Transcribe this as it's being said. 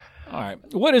All right.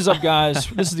 What is up, guys?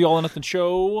 This is the All or Nothing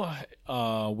Show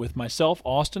with myself,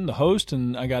 Austin, the host,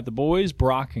 and I got the boys,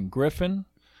 Brock and Griffin,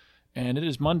 and it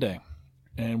is Monday.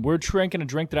 And we're drinking a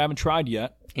drink that I haven't tried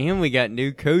yet. And we got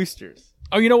new coasters.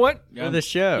 Oh, you know what? For the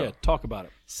show. Yeah, talk about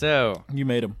it. So, you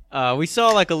made them. We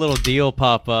saw like a little deal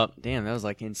pop up. Damn, that was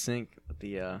like in sync with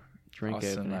the drink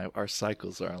Austin opening. our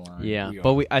cycles are aligned. Yeah,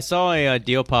 but I saw a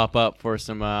deal pop up for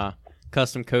some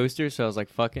custom coasters, so I was like,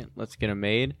 fuck it, let's get them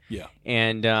made. Yeah.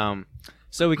 And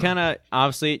so we kind of,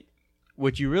 obviously,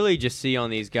 what you really just see on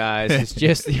these guys is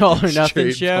just the All or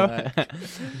Nothing show.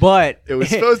 But it was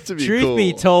supposed to be truth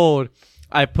be told,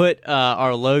 I put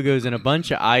our logos and a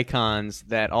bunch of icons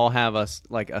that all have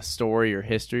a story or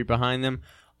history behind them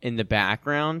in the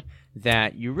background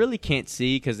that you really can't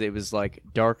see because it was like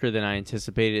darker than I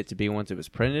anticipated it to be once it was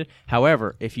printed.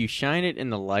 However, if you shine it in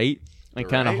the light and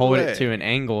kind of hold it to an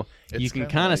angle, you can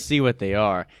kind of see what they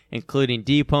are, including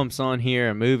D-pumps on here,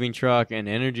 a moving truck, an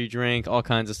energy drink, all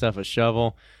kinds of stuff, a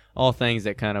shovel, all things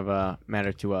that kind of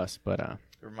matter to us. But it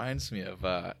reminds me of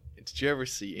did you ever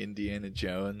see Indiana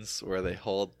Jones where they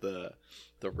hold the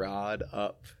rod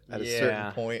up at a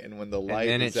certain point, and when the light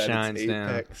is at its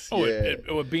apex,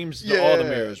 it beams all the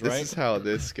mirrors, right? This is how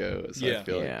this goes. Yeah. I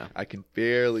feel like I can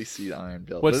barely see the iron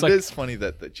build. Well, but it is funny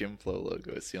that the Gym Flow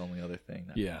logo is the only other thing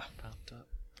that popped up.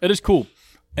 It is cool.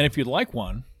 And if you'd like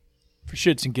one for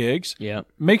shits and gigs,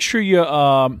 make sure you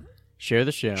share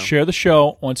the show. Share the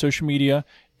show on social media.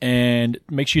 And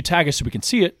make sure you tag us so we can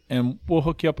see it, and we'll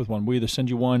hook you up with one. We'll either send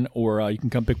you one, or you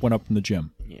can come pick one up from the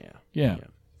gym. Yeah.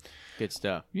 Good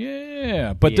stuff.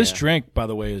 Yeah. But this drink, by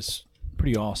the way, is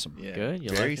pretty awesome. Yeah. Good. You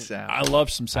very like it? sour. I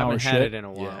love some sour shit. I haven't had it in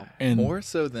a while. Yeah. And more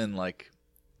so than like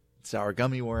sour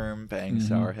gummy worm, bang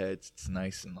sour heads. It's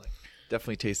nice and like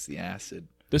definitely tastes the acid.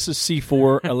 This is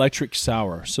C4 Electric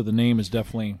Sour, so the name is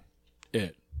definitely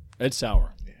it. It's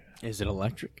sour. Yeah. Is it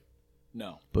electric?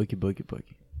 No. Boogie, boogie,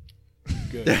 boogie.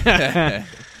 Good.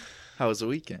 How was the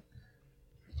weekend?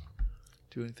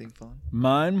 Do anything fun?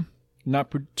 Mine,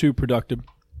 not too productive.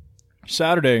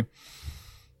 Saturday.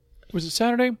 Was it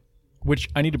Saturday? Which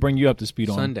I need to bring you up to speed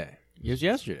on. Sunday. It was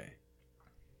yesterday.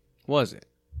 Was it?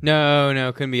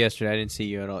 No, couldn't be yesterday. I didn't see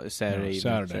you at all. It was Saturday evening.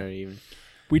 Saturday evening.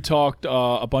 We talked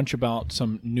a bunch about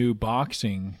some new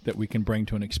boxing that we can bring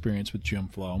to an experience with Gym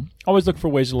Flow. Always look for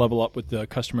ways to level up with the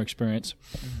customer experience.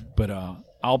 But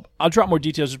I'll drop more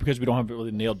details just because we don't have it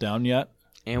really nailed down yet.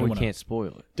 And we can't spoil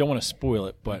it. Don't want to spoil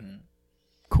it, but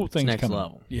cool things next coming.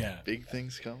 Level. Yeah. Big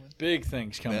things coming. Big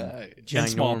things coming. Nice. In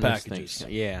small packages.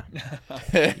 Things. Yeah.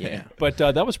 Yeah. But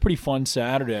that was pretty fun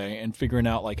Saturday, and figuring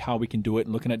out like how we can do it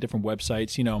and looking at different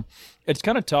websites. You know, it's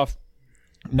kind of tough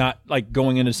not like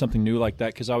going into something new like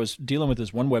that, because I was dealing with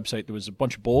this one website that was a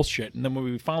bunch of bullshit, and then when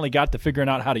we finally got to figuring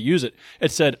out how to use it,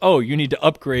 it said, "Oh, you need to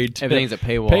upgrade to everything's a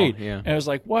paywall." Paid. Yeah. And I was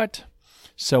like, "What?"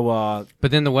 So,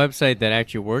 but then the website that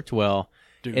actually worked well,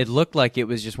 dude, it looked like it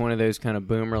was just one of those kind of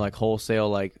boomer like wholesale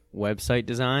like website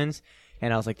designs,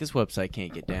 and I was like, "This website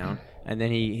can't get down." And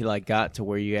then he like got to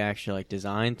where you actually like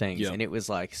design things, and it was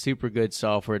like super good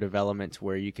software development to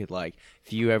where you could like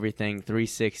view everything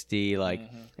 360. Like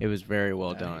it was very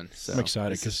well done. So I'm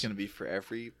excited because because it's going to be for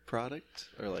every product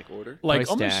or like order, like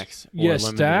almost, stacks,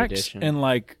 stacks edition. and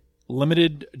like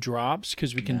limited drops,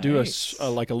 because we can do a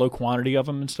like a low quantity of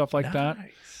them and stuff like that.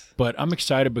 But I'm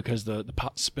excited because the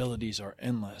possibilities are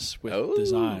endless with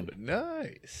design.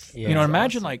 Nice. Yeah, you know,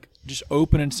 imagine like just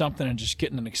opening something and just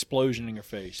getting an explosion in your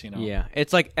face. You know. Yeah,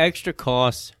 it's like extra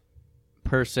cost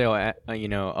per sale,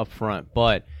 up front,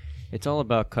 but it's all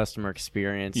about customer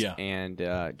experience and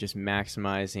just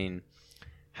maximizing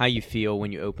how you feel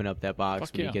when you open up that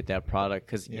box when you get that product.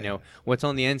 Because you know what's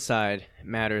on the inside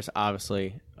matters,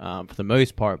 obviously, for the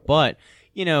most part. But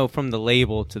you know, from the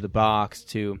label to the box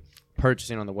to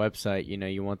purchasing on the website, you know,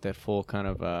 you want that full kind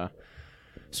of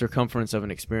circumference of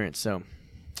an experience. So,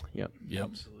 yep.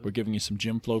 We're giving you some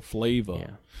Gym Flow flavor.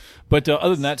 Yeah. But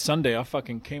other than that, Sunday I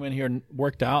fucking came in here and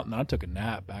worked out, and I took a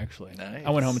nap. Actually, nice. I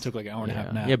went home and took like an hour and a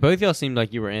half nap. Yeah, both of y'all seemed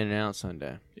like you were in and out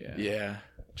Sunday. Yeah.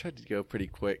 I tried to go pretty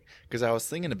quick because I was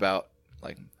thinking about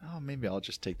like, oh, maybe I'll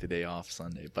just take the day off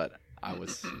Sunday, but I've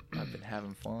been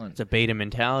having fun. It's a beta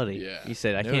mentality. Yeah. You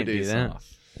said I No can't do days that.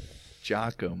 off.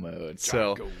 Jocko mode.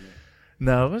 So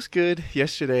no, it was good.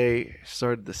 Yesterday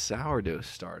started the sourdough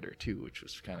starter too, which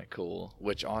was kind of cool,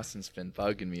 which Austin's been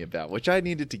bugging me about, which I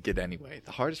needed to get anyway.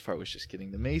 The hardest part was just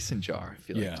getting the mason jar, I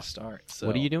feel like, to start. So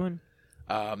what are you doing?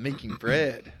 Making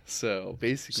bread. So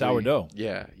basically sourdough.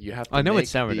 Yeah, you have to I know make what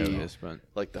sourdough is, but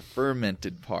like the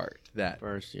fermented part that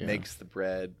first, makes the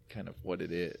bread kind of what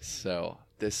it is. So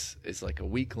this is like a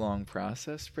week-long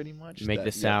process pretty much. You make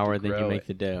the sour, then you make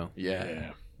the dough.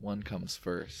 Yeah. one comes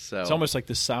first. So It's almost like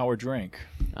the sour drink.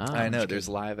 Ah, I know there's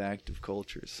live active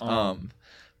cultures.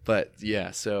 But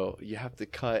yeah, so you have to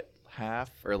cut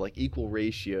half or like equal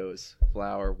ratios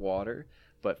flour, water.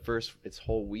 But first it's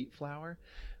whole wheat flour.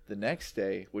 The next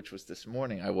day, which was this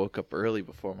morning, I woke up early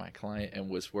before my client and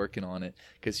was working on it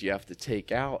because you have to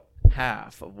take out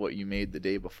half of what you made the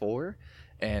day before.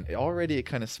 And it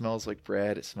kind of smells like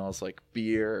bread. It smells like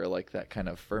beer or like that kind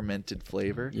of fermented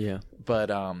flavor. Yeah.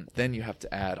 But then you have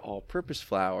to add all-purpose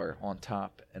flour on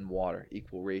top and water,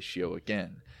 equal ratio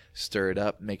again. Stir it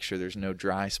up, make sure there's no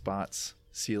dry spots,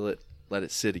 seal it, let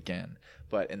it sit again.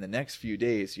 But in the next few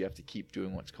days, you have to keep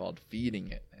doing what's called feeding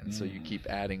it. And so you keep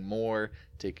adding more,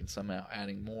 taking some out,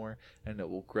 adding more, and it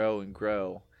will grow and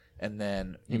grow. And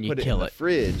then you put it in the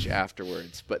fridge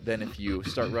afterwards. But then if you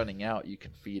start running out, you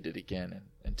can feed it again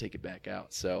and take it back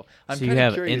out. So I'm So kind you of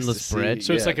have curious endless to bread? see,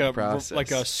 So it's like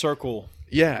the a circle.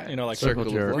 Yeah, Like circle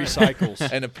jerk. of life. recycles.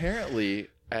 And apparently,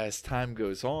 as time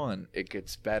goes on, it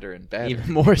gets better and better.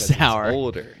 Even more because it's sour.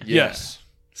 older. Yeah. Yes.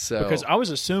 So Because I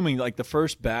was assuming like the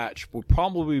first batch would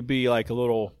probably be like a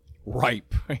little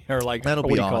ripe or like That'll what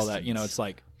be do you call that? Austin's. You know, it's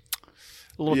like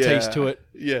a little taste to it.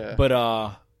 Yeah. But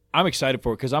I'm excited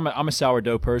for it because I'm a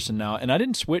sourdough person now, and I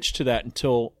didn't switch to that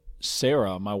until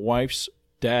Sarah, my wife's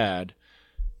dad.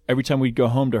 Every time we'd go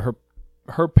home to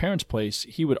her parents' place,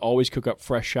 he would always cook up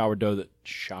fresh sourdough.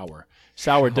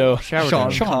 Sourdough.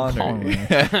 Sean Connery.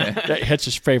 Connery. That's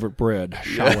his favorite bread.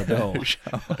 Sourdough.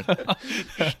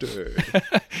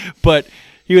 But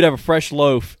he would have a fresh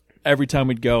loaf every time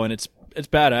we'd go, and it's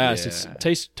badass. Yeah.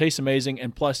 It tastes amazing,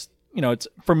 and plus, it's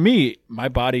for me. My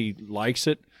body likes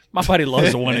it. My body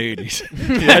loves the 180s.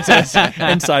 That's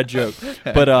an inside joke,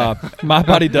 but my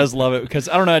body does love it because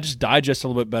I don't know. I just digest a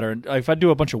little bit better. And if I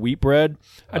do a bunch of wheat bread,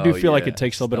 I do feel like it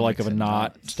takes a little bit like of a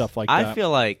knot, stuff like that. I feel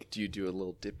like Do you do a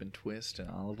little dip and twist in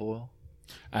olive oil?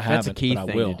 I haven't, that's a Keith but I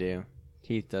thing will. to do.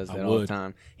 Keith does I that all the would.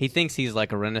 time. He thinks he's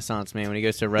like a Renaissance man when he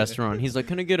goes to a restaurant. He's like,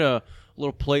 "Can I get a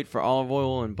little plate for olive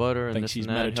oil and butter and Thinks this he's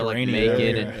and that?" He'll like Mediterranean. make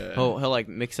it, and Yeah. he'll like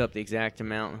mix up the exact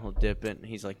amount and he'll dip it. And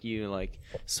he's like, "You like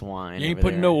swine." You ain't over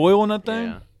putting there." no oil in that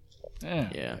thing. Yeah.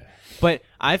 Yeah. But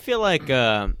I feel like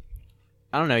I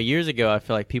don't know, years ago I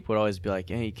feel like people would always be like,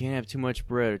 "Hey, you can't have too much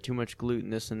bread or too much gluten,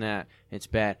 this and that. It's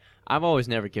bad." I've always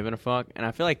never given a fuck, and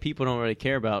I feel like people don't really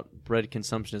care about bread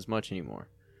consumption as much anymore.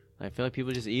 I feel like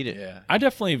people just eat it. Yeah. I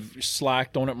definitely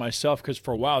slacked on it myself because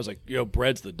for a while I was like,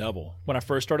 bread's the devil. When I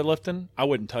first started lifting, I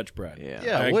wouldn't touch bread. Yeah.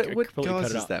 Yeah. I what completely cut it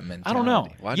causes out. that mentality? I don't know.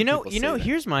 Why do You know, people say that?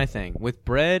 here's my thing. With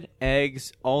bread,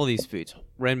 eggs, all these foods,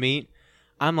 red meat,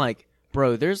 I'm like,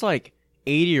 bro, there's like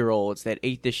 80-year-olds that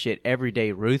ate this shit every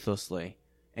day ruthlessly.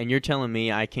 And you're telling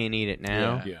me I can't eat it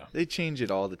now? Yeah. They change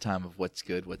it all the time of what's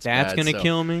good, what's That's bad. going to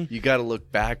kill me? You got to look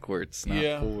backwards, not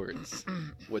Yeah. forwards.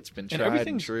 What's been And tried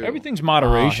and true. everything's Oh,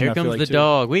 moderation. here I feel comes like, the too.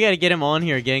 dog. We got to get him on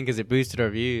here again because it boosted our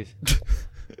views.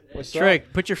 What's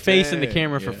Trick, put your face in the Dang,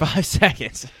 camera for yeah. 5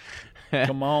 seconds. up?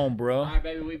 Come on, bro.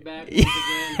 baby, we back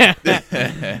once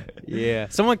again. Yeah.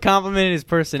 Someone complimented his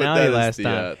personality But that last is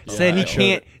time. the, Said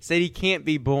he yeah. can't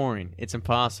be boring. It's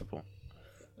impossible.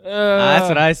 Uh, That's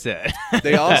what I said.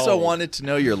 They also wanted to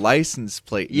know your license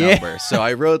plate Yeah. number, so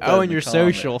I wrote that. Oh, in and the your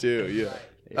comment, social. too.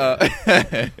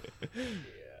 Yeah.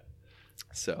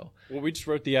 So Well, we just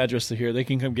wrote the address to here. They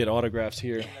can come get autographs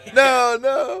here.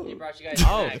 no. He brought you guys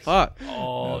Oh, snacks. fuck.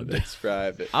 Oh, No, that's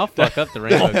private. I'll fuck up the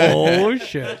rainbow. oh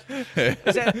shit!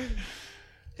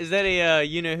 Is that a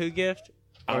you know who gift?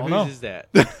 I Or don't whose know. is that?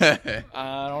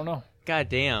 I don't know. God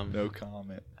damn. No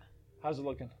comment. How's it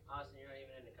looking? Austin, you're not even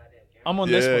in the goddamn camera. I'm on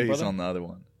Yeah, this one, he's brother. on the other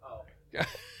one. Oh.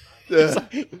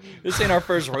 This ain't our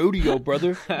first rodeo,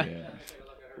 brother. Yeah.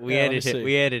 We Yeah, let me edit see.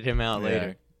 we edit him out Yeah.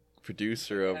 later.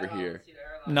 Producer over here.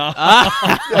 Nah,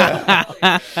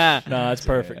 Ah. nah, it's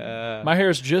perfect. Uh, My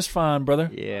hair's just fine, brother.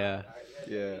 yeah.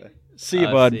 Yeah. See you,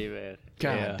 I bud. see, man.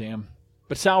 God Yeah. damn.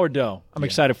 But sourdough, I'm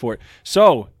excited for it.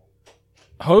 So,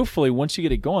 hopefully, once you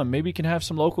get it going, maybe you can have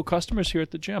some local customers here at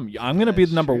the gym. I'm going to be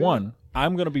the number true. one.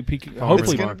 I'm going to be peaking. Farmers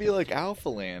Hopefully, It's gonna market. be like Alpha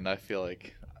Land. I feel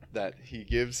like that he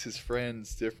gives his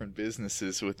friends different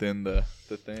businesses within the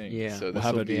thing. Yeah. So we'll this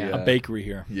have will a, be a bakery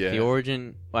here. Yeah. The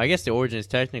origin, well, I guess the origin is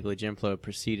technically Gym Flow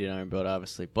preceded Iron Built,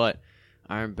 obviously, but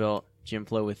Iron Built, Gym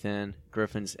Flow within,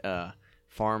 Griffin's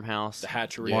farmhouse, The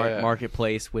hatchery. Yeah.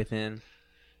 marketplace within.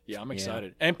 Yeah, I'm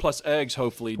excited. And plus eggs,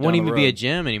 hopefully. Won't down even the be a road.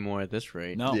 gym anymore at this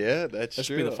rate. No. Yeah, that's That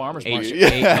should true. be the farmer's H- market. Yeah,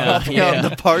 H- out in yeah,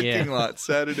 the parking yeah. lot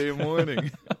Saturday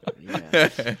morning.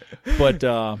 Yeah. But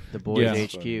The boys Yeah.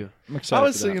 HQ. I'm excited. I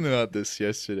was for that. thinking about this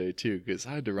yesterday too, because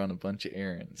I had to run a bunch of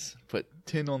errands. Put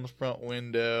tin on the front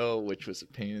window, which was a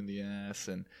pain in the ass,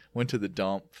 and went to the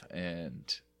dump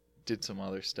and did some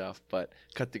other stuff, but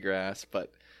cut the grass.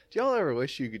 But Do y'all ever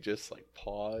wish you could just like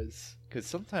pause? Because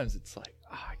sometimes it's like,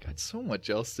 I got so much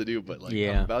else to do, but like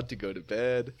Yeah. I'm about to go to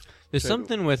bed. There's Try to-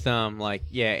 something with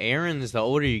errands. The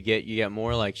older you get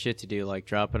more like shit to do, like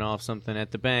dropping off something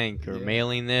at the bank or Yeah.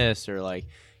 mailing this or like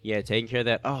taking care of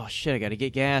that. Oh shit, I got to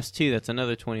get gas too. That's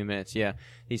another 20 minutes. Yeah,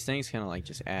 these things kind of like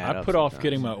just add I up. put off sometimes.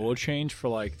 getting my oil change for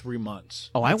like 3 months.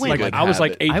 Oh, I That's a went good I was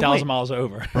like habit. 8,000 went- miles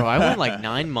over. Bro, I went like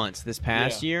 9 months this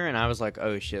past Yeah. year, and I was like,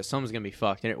 oh shit, something's gonna be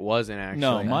fucked, and it wasn't actually.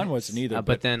 No, mine wasn't either.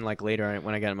 But then like later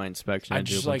when I got my inspection, I did a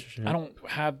just bunch like of shit. I don't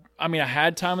have. I mean, I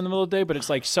had time in the middle of the day, but it's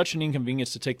like such an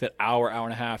inconvenience to take that hour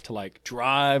and a half to like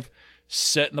drive,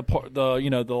 sit in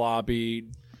the lobby,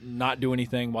 not do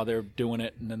anything while they're doing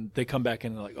it, and then they come back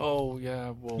in and they're like, oh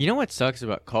yeah, well, You know what sucks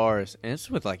about cars, and it's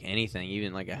with like anything,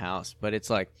 even like a house, but it's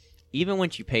like even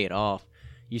once you pay it off,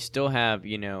 you still have,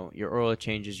 your oil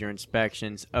changes, your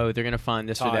inspections. Oh, they're gonna find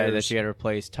this or that Tires. you got to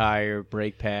replace, tire,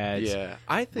 brake pads. Yeah,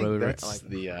 I think road- that's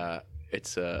like-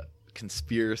 it's a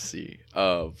conspiracy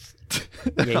of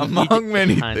you among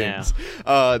many I know. things.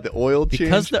 The oil change,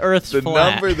 Because the Earth's the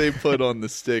flat. number they put on the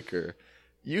sticker.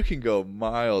 You can go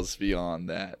miles beyond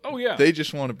that. Oh, yeah. They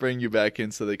just want to bring you back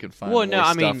in so they can find Well, more no,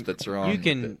 I stuff mean, that's wrong. you with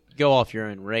can it. go off your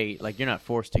own rate. Like, you're not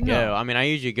forced to go. No. I mean, I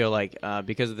usually go, like,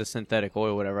 because of the synthetic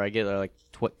oil, whatever, I get, like,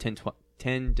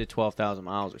 10 to 12,000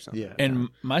 miles or something. Yeah. And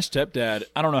my stepdad,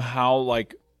 I don't know how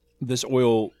like this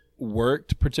oil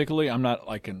worked particularly. I'm not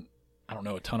like I don't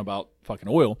know a ton about fucking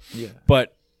oil. Yeah.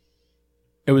 But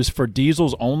it was for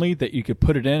diesels only that you could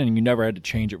put it in and you never had to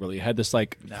change it really. It had this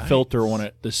like filter on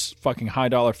it, this fucking $high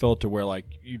filter where like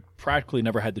you practically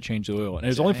never had to change the oil. And it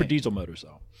was only for Dang. diesel motors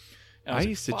though. And I was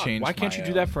used to "Fuck, change why can't my you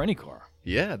do own." that for any car?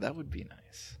 Yeah, that would be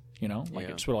nice. You know, like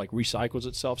Yeah. it sort of like recycles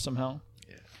itself somehow.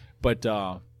 Yeah. But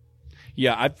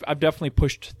yeah, I've definitely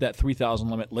pushed that 3,000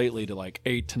 limit lately to like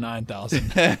 8,000 to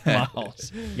 9,000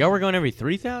 miles. Y'all were going every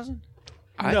 3,000?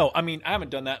 No, I mean I haven't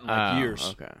done that in like Oh,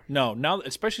 years. okay. No, now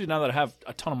especially now that I have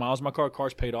a ton of miles in my car,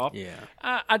 car's paid off. Yeah.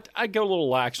 I go a little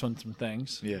lax on some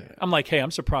things. Yeah. I'm like, hey, I'm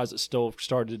surprised it still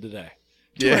started today.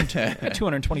 Yeah. I got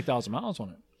 220,000 miles on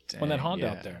it. On that Dang, Honda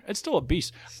yeah. out there, it's still a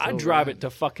beast. I So drive rad. it to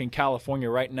fucking California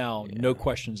right now, no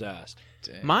questions asked.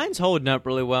 Dang. Mine's holding up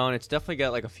really well, and it's definitely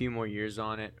got like a few more years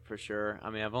on it for sure. I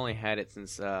mean, I've only had it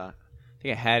since I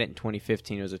think I had it in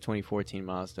 2015. It was a 2014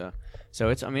 Mazda, so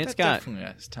it's That got. definitely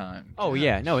has time. Oh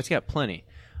yeah, no, it's got plenty.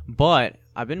 But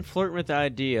I've been flirting with the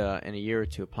idea in a year or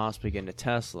two of possibly getting a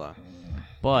Tesla,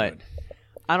 but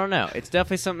I don't know. It's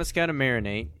definitely something that's got to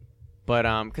marinate. But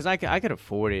because I could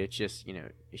afford it, it's just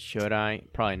should I?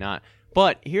 Probably not.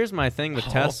 But here's my thing with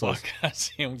Teslas. Oh, fuck. I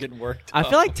see him getting worked. I up.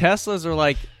 feel like Teslas are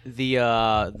like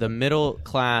the middle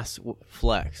class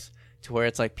flex, to where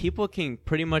it's like people can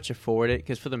pretty much afford it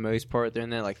because for the most part they're in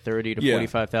that like 30 to Yeah.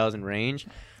 45,000 range,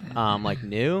 like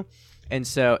new, and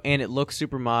it looks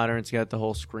super modern. It's got the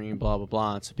whole screen, blah blah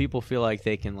blah. And so people feel like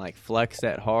they can like flex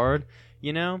that hard,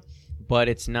 but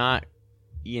it's not,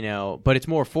 but it's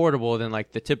more affordable than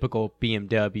like the typical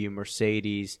BMW,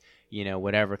 Mercedes,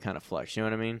 whatever kind of flex. You know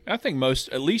what I mean? I think most,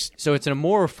 at least, So it's a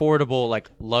more affordable like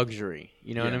luxury.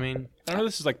 You know what I Yeah. mean? I know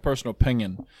this is like personal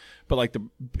opinion, but like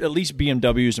at least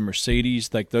BMWs and Mercedes,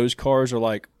 like those cars are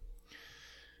like,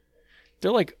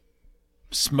 they're like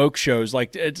smoke shows.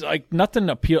 Like it's like nothing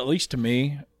appeal. At least to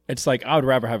me, it's like I would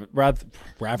rather have a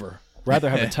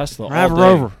Tesla.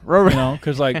 all day,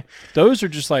 because like those are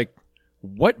just like,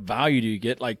 what value do you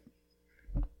get? Like,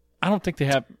 I don't think they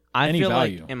have I any feel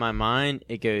value. like in my mind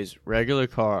it goes regular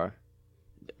car,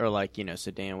 or like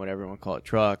sedan, whatever you want to call it,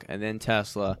 truck, and then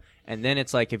Tesla, and then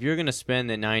it's like if you're gonna spend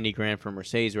the 90 grand for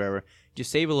Mercedes, or whatever,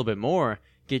 just save a little bit more,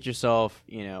 get yourself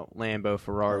Lambo,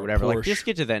 Ferrari, Or whatever, like Porsche. just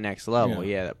get to that next level.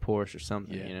 Yeah. Yeah, that Porsche or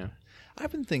something. Yeah.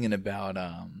 I've been thinking about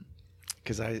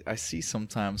because I see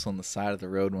sometimes on the side of the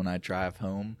road when I drive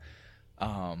home,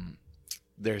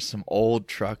 there's some old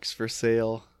trucks for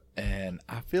sale, and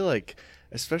I feel like,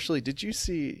 especially, did you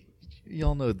see?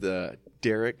 Y'all know the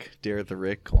Dare the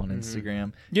Rick on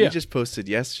Instagram. Yeah. He just posted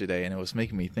yesterday, and it was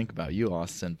making me think about you,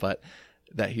 Austin. But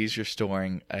that he's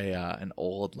restoring an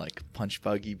old like punch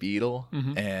buggy Beetle,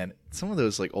 and some of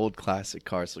those like old classic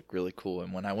cars look really cool.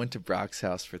 And when I went to Brock's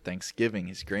house for Thanksgiving,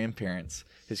 his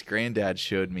granddad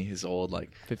showed me his old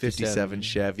like 57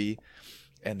 Chevy.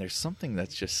 And there's something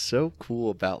that's just so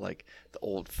cool about like the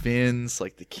old fins,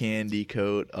 like the candy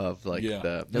coat of like Yeah.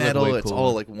 the They look metal. way It's cool.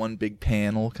 all like one big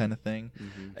panel kind of thing,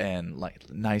 and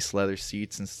like nice leather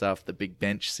seats and stuff. The big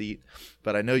bench seat.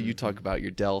 But I know you talk about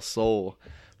your Del Sol.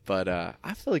 But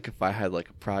I feel like if I had like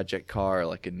a project car,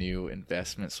 like a new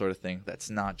investment sort of thing,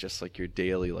 that's not just like your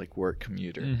daily like work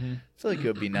commuter. I feel like it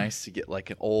would be nice to get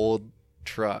like an old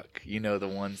truck, the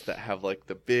ones that have like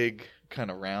the big kind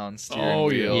of round steering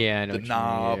wheel. Yeah, I know the what you mean,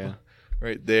 knob yeah.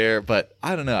 right there. But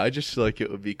I don't know. I just feel like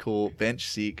it would be cool bench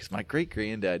seat because my great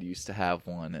granddad used to have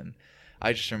one, and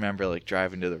I just remember like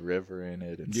driving to the river in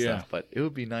it and stuff. But it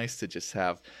would be nice to just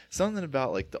have something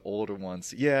about like the older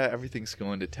ones. Yeah, everything's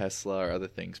going to Tesla or other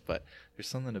things, but there's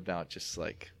something about just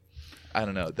like, I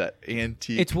don't know, that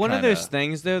antique. It's one of kinda- those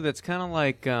things though that's kind of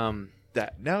like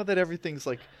that now that everything's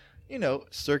like, you know,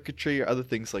 circuitry or other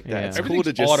things like that. Yeah. It's cool Everything's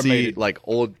to just automated. see like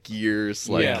old gears,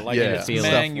 like it's feel it.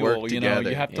 stuff manual. work You know, together.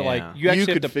 you have to Yeah. like you You actually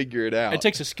could have to figure it out. It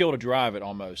takes a skill to drive it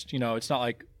almost. You know, it's not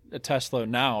like a Tesla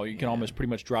now. You can almost pretty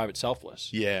much drive it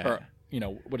selfless. Yeah. Or, you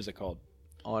know, what is it called?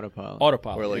 autopilot.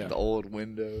 Autopilot. or like yeah. the old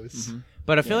windows.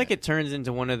 But I feel like it turns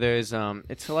into one of those.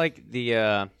 It's like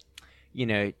the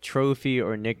trophy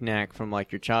or knickknack from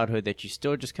like your childhood that you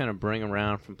still just kind of bring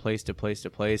around from place to place to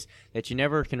place that you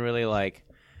never can really like.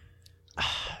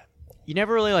 You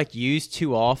never really like use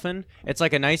too often. It's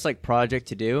like a nice like project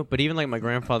to do, but even like my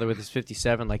grandfather with his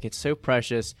 57, like it's so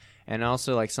precious and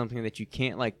also like something that you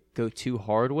can't like go too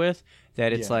hard with.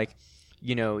 That it's like,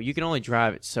 you know, you can only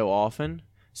drive it so often.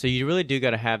 So you really do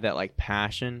got to have that like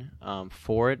passion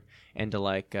for it and to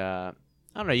like I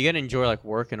don't know, you got to enjoy like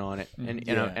working on it, and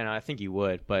and I think you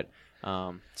would, but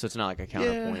so it's not like a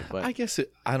counterpoint. But I guess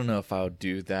I don't know if I would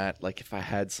do that. Like if I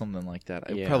had something like that,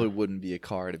 it probably wouldn't be a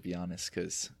car to be honest,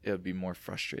 because it would be more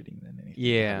frustrating than anything.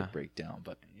 Yeah. That would break down,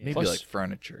 but maybe Plus, like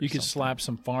furniture. You could something. slap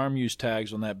some farm use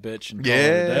tags on that bitch and call it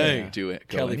a day. do it.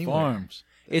 Go Kelly anywhere. Farms.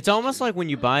 it's almost like when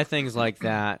you buy things like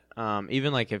that,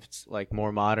 even like if it's like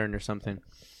more modern or something,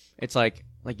 it's like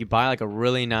you buy like a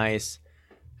really nice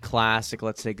classic,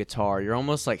 let's say, guitar. You're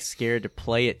almost like scared to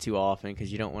play it too often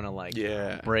because you don't want to like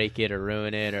break it or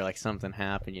ruin it or like something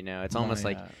happen. You know, it's almost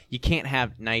like you can't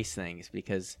have nice things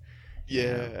because.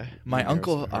 Yeah, my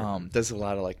uncle does a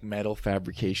lot of like metal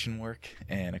fabrication work,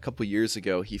 and a couple years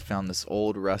ago he found this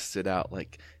old rusted out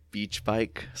like beach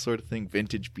bike sort of thing,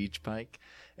 vintage beach bike.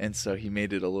 And so he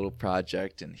made it a little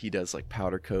project, and he does like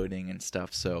powder coating and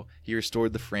stuff. So he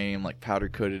restored the frame, like powder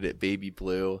coated it baby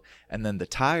blue, and then the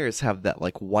tires have that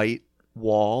like white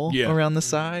wall around the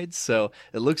sides. So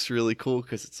it looks really cool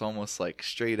because it's almost like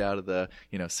straight out of the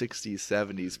 60s,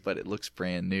 70s, but it looks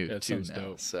brand new That too sounds now.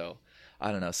 dope. So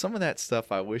I don't know, some of that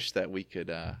stuff I wish that we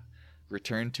could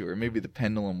return to, or maybe the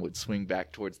pendulum would swing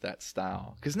back towards that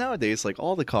style. Because nowadays, like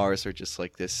all the cars are just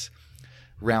like this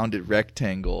rounded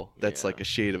rectangle that's like a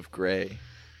shade of gray.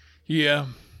 Yeah,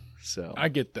 So I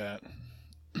get that.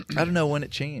 I don't know when it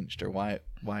changed or why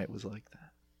it was like that.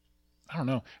 I don't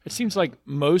know. It seems like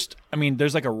most. I mean,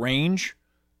 there's like a range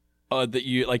that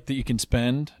you can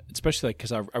spend, especially like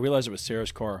because I realized it was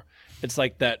Sarah's car. It's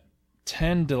like that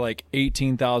 $10,000 to like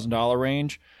 $18,000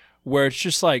 range, where it's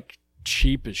just like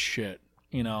cheap as shit.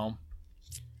 You know.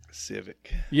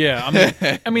 Civic.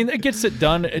 Yeah, I mean, it gets it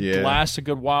done. It lasts a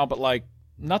good while, but like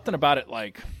nothing about it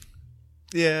like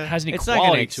has any It's not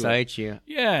quality gonna to it. excite you.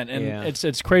 Yeah, and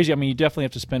it's crazy. I mean, you definitely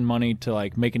have to spend money to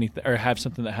like make anything or have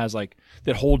something that has like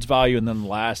that holds value and then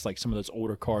lasts like some of those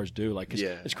older cars do. Like,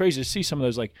 it's crazy to see some of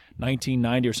those like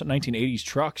 1990 or 1980s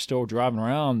trucks still driving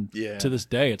around to this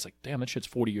day. It's like, damn, that shit's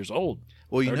 40 years old.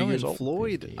 Well, you 30 know, years in old.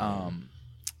 Floyd,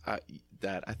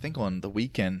 that I think on the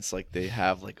weekends, like they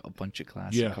have like a bunch of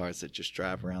classic cars that just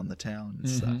drive around the town and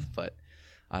stuff. But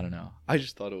I don't know. I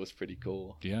just thought it was pretty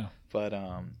cool. Yeah. But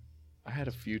I had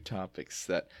a few topics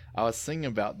that I was thinking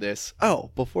about this.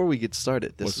 Oh, before we get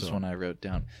started, this is one I wrote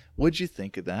down. What'd you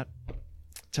think of that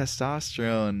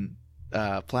testosterone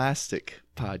plastic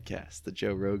podcast, the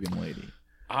Joe Rogan lady?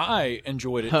 I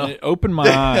enjoyed it. And it opened my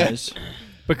eyes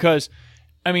because,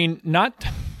 I mean,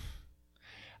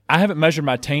 I haven't measured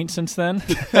my taint since then.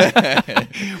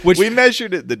 Which we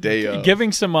measured it the day of.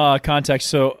 Giving some context,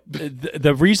 so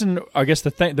the reason, I guess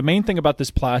the main thing about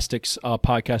this plastics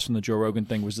podcast from the Joe Rogan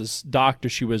thing was this doctor.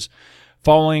 She was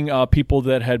following people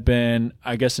that had been,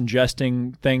 I guess,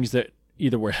 ingesting things that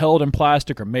either were held in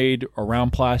plastic or made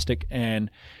around plastic, and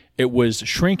it was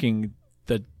shrinking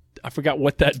I forgot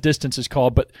what that distance is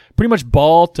called, but pretty much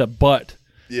ball to butt.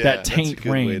 Yeah, that that's a taint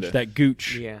good way range, to- that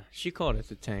gooch. Yeah, she called it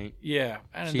the taint. Yeah,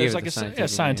 and She there's gave like it a the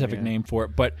scientific name, name for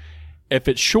it. But if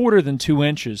it's shorter than 2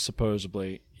 inches,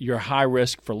 supposedly, you're high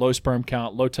risk for low sperm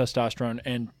count, low testosterone,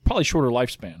 and probably shorter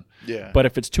lifespan. Yeah. But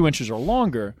if it's 2 inches or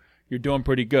longer, you're doing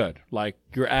pretty good, like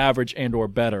your average and or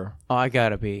better. Oh, I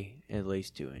gotta be at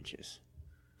least 2 inches.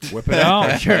 Whip it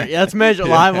out. Sure, yeah, let's measure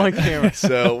live on camera.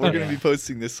 So we're going to be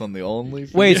posting this on the Only.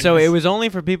 Wait, so it was only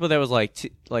for people that was like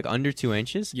under 2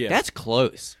 inches? Yeah. That's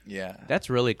close. Yeah. That's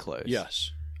really close.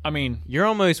 Yes. I mean, You're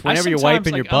almost, I whenever you're sometimes,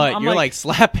 wiping your like, butt, I'm you're like- like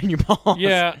slapping your balls.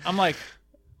 yeah, I'm like,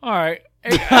 all right,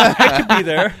 I could be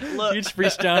there. You just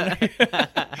reach down.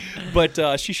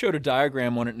 But she showed a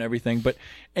diagram on it and everything.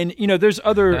 And there's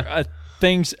other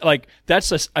things like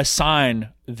that's a sign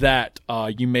that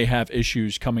you may have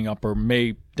issues coming up or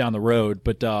may down the road.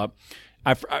 But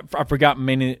I forgot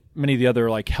many of the other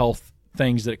like health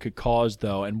things that it could cause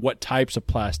though, and what types of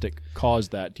plastic cause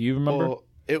that. Do you remember? Well,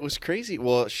 it was crazy.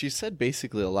 Well, she said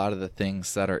basically a lot of the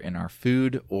things that are in our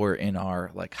food or in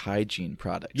our like hygiene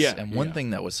products. Yeah. And one thing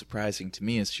that was surprising to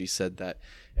me is she said that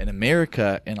in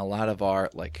America, in a lot of our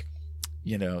like,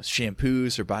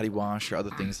 shampoos or body wash or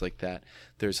other things like that,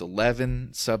 there's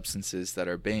 11 substances that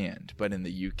are banned. But in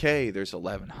the UK, there's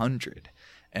 1,100.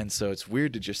 And so it's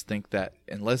weird to just think that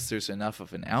unless there's enough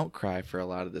of an outcry for a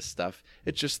lot of this stuff,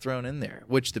 it's just thrown in there.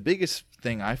 Which the biggest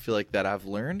thing I feel like that I've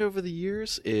learned over the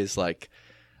years is like,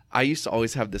 I used to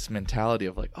always have this mentality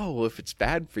of like, oh, well, if it's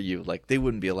bad for you, like they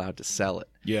wouldn't be allowed to sell it.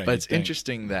 Yeah, but it's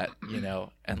interesting that,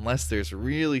 unless there's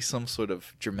really some sort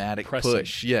of dramatic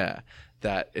push,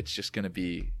 that it's just going to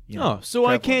be, so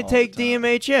I can't take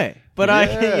DMHA, but yeah, I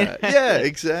can. Yeah,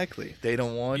 exactly. They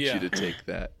don't want you to take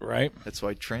that. Right. That's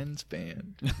why Trend's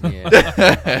banned.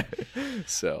 Yeah.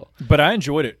 So. But I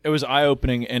enjoyed it. It was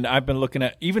eye-opening, and I've been looking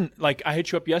at even like I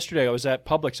hit you up yesterday. I was at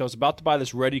Publix. I was about to buy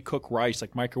this ready-cook rice,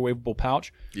 like microwavable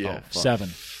pouch. Yeah.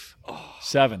 $7.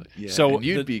 $7. Yeah. So and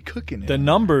you'd be cooking it. The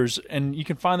numbers, and you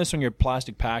can find this on your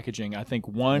plastic packaging. I think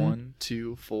 1,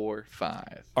 2, 4,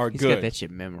 5 are He's good. got that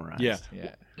shit memorized. Yeah.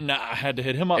 Yeah. Nah, I had to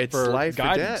hit him up It's for life or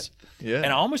guidance. death. Yeah. And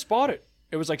I almost bought it.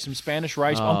 It was like some Spanish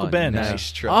rice. Oh, Uncle Ben's.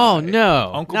 Nice try. Oh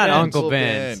no, Uncle not Ben's. Uncle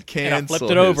Ben's. And I flipped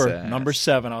it over. Number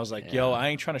 7. I was like, yo, I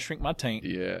ain't trying to shrink my taint.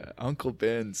 Yeah. Uncle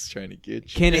Ben's trying to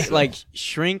get you. Can it like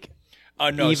shrink? No,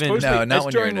 it's Even- supposed to No, be, not it's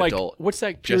when you're during an like adult. what's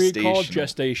that period called? Gestational.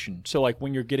 Gestation. So like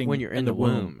when you're getting When you're in the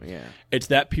womb, yeah. It's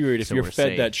that period. If So you're we're fed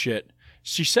safe. that shit.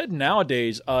 She said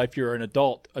nowadays, if you're an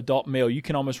adult male, you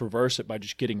can almost reverse it by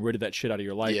just getting rid of that shit out of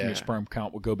your life, and Yeah. your sperm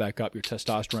count will go back up. Your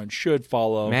testosterone should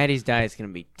follow. Maddie's diet's gonna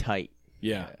be tight.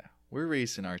 Yeah. Yeah. We're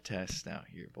raising our tests now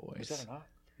here, boys. Is that or not?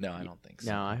 No, I don't think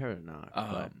so. No, I heard it not.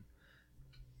 But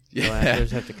Yeah.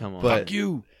 those have to come on. But- Fuck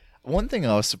you. One thing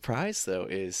I was surprised though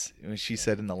is when she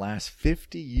said in the last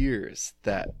 50 years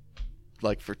that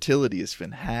like fertility has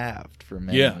been halved for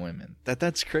men Yeah. and women.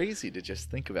 That's crazy to just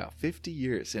think about. 50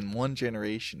 years in one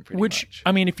generation, pretty Which much.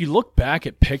 I mean, if you look back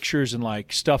at pictures and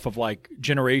like stuff of like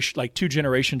 2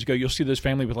 generations ago, you'll see this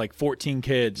family with like 14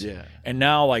 kids. Yeah. And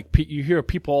now like you hear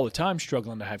people all the time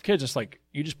struggling to have kids. It's like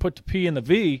you just put the P in the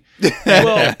V,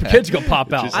 well, the kids gonna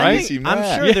pop out, Just right? easy I'm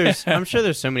math. sure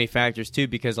there's so many factors too,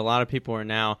 because a lot of people are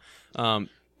now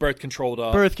Birth controlled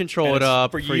up. birth controlled And it's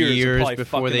up for for years, years probably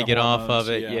before fucking they the get off hormones,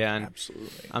 of it. yeah. Yeah, and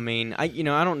Absolutely. I mean, I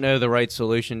don't know the right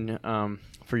solution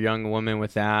for young women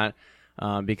with that,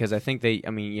 because I think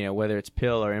whether it's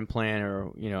pill or implant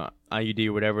or IUD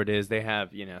or whatever it is, they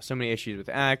have so many issues with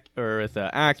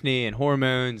acne and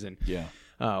hormones and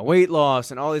weight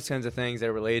loss and all these kinds of things that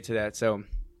are related to that. So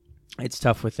it's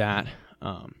tough with that.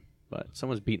 But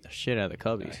someone's beating the shit out of the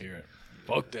I cubbies. hear it.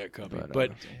 Fuck that cubby. But,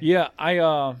 But yeah,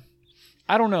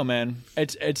 I don't know, man.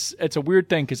 It's a weird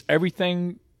thing because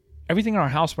everything in our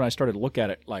house when I started to look at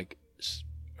it like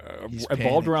He's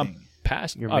evolved around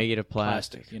panicking. You're made of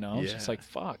plastic. It's just Yeah. like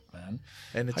fuck, man.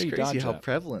 And it's How do you crazy dodge how that?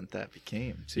 prevalent that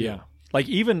became, too. Yeah, like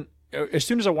even as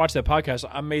soon as I watched that podcast,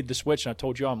 I made the switch and I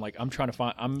told you I'm getting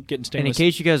And in stainless.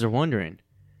 case you guys are wondering,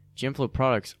 GymFlow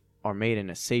products are made in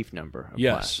a safe number of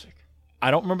Yes. plastic. I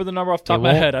don't remember the number off the top It of my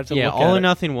won't- head. I have to look all at or it.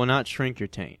 nothing will not shrink your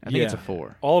taint. I think it's a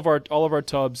 4. All of our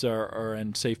tubs are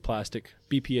in safe plastic,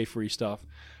 BPA free stuff.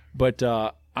 But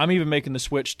I'm even making the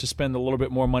switch to spend a little bit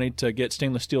more money to get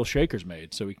stainless steel shakers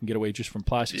made, so we can get away just from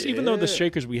plastics. Even though the Yeah.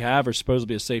 shakers we have are supposed to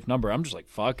be a safe number, I'm just like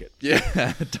fuck it. Yeah,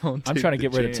 don't I'm take trying to the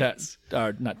get rid of chance.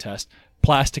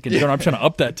 plastic in general. I'm trying to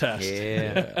up that test.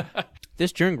 Yeah.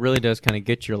 This drink really does kind of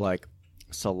get your like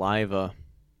saliva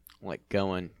like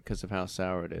going because of how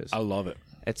sour it is. I love it.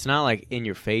 It's not like in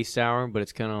your face sour, but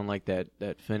it's kind of like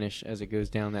that finish as it goes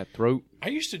down that throat. I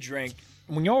used to drink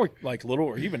when y'all were like little,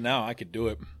 or even now I could do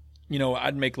it.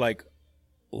 I'd make like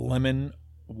lemon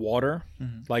water,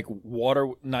 like water,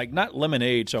 like not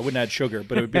lemonade, so I wouldn't add sugar,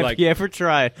 but it would be Have like, you ever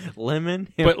tried lemon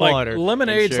and but like water?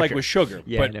 lemonade's and like sugar? with sugar.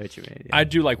 Yeah, but I know what you mean. Yeah. I'd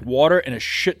do like water and a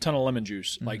shit ton of lemon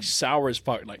juice, like sour as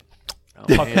fuck. Like, Oh,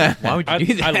 fuck man. it. Why would you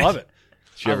do that? I love it.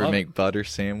 Did you I ever love make butter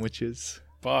sandwiches?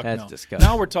 Fuck That's no. disgusting.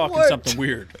 Now we're talking What? something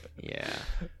weird. Yeah.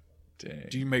 Dang.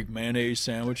 Do you make mayonnaise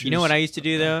sandwiches? You know what I used to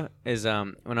do though is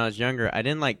when I was younger, I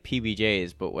didn't like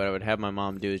PBJs, but what I would have my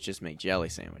mom do is just make jelly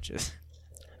sandwiches.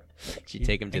 You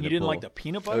take them to and the you didn't pool. like the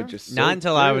peanut butter? just Not soak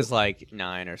until I through. was like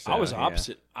 9 or so. I was yeah.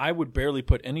 opposite. I would barely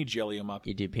put any jelly on my.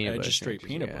 You do peanut butter just straight sandwiches,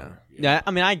 peanut yeah. butter. Yeah,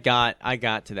 I mean, I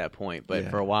got to that point, but Yeah.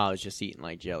 for a while I was just eating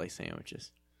like jelly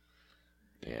sandwiches.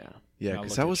 Yeah, Yeah, Now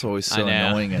because look that at was you. always so I know.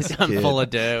 annoying as a I'm kid. full of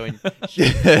dough and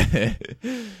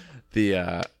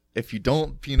the if you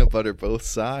don't peanut butter both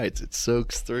sides, it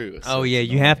soaks through. So oh it's yeah,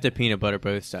 you annoying. have to peanut butter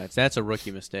both sides. That's a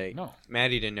rookie mistake. No.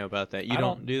 Maddie didn't know about that. You I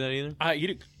don't don't- do that either. I eat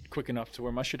it quick enough to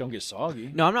where my shit don't get soggy.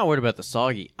 No, I'm not worried about the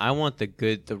soggy. I want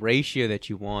the ratio that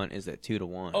you want is at 2 to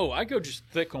 1. Oh, I go just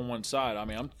thick on one side. I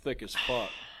mean, I'm thick as fuck.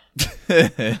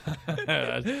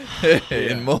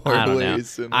 in more I don't know.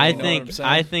 ways. Than I You know what I'm think saying?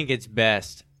 I think it's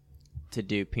best to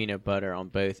do peanut butter on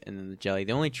both and then the jelly.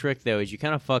 The only trick though is you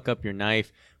kind of fuck up your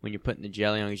knife when you're putting the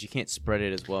jelly on because you can't spread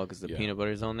it as well because the Yeah. peanut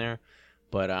butter's on there.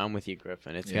 But I'm with you,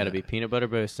 Griffin. It's got to Yeah. be peanut butter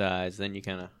both sides. Then you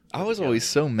kind of. I was always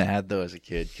so mad though as a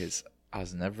kid because I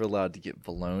was never allowed to get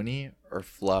bologna or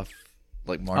fluff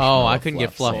like marshmallow. Oh, I couldn't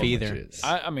get fluff either. sandwiches.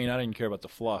 I mean, I didn't care about the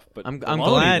fluff, but I'm bologna,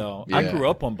 glad- though. I Yeah. grew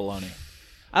up on bologna.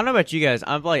 I don't know about you guys.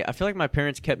 I feel like my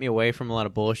parents kept me away from a lot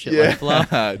of bullshit Yeah, like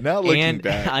fluff. now looking And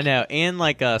back, I know, and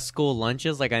like school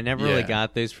lunches, like I never really Yeah.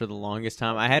 got those for the longest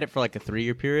time. I had it for like a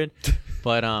 3-year period,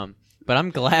 but I'm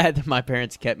glad that my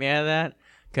parents kept me out of that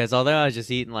because although I was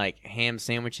just eating like ham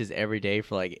sandwiches every day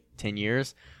for like 10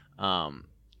 years,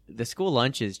 the school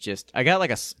lunches just I got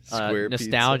like a Square pizza.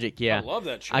 nostalgic, yeah. I love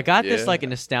that shit. I got this Yeah. like a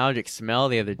nostalgic smell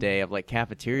the other day of like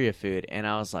cafeteria food, and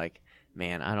I was like,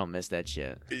 man, I don't miss that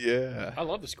shit. yeah, I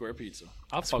love the square pizza.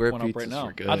 I'll fuck Square one up right pizzas now.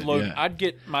 were good, I'd load. yeah. I'd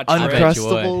get my I tray. bet you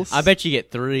would. Uncrustables? I bet you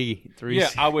get three. Yeah,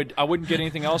 I would. I wouldn't get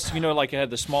anything else. You know, like I had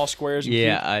the small squares. And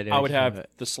Yeah, cube. I know I would what you have mean.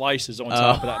 the slices on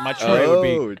top of that. My tray would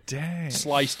oh be dang,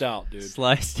 sliced out, dude.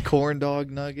 Sliced. corn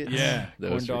dog nuggets. Yeah, those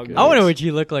corn were dog good. I wonder what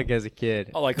you look like as a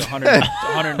kid. Oh, like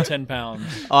 110 pounds.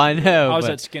 Oh, I know. I was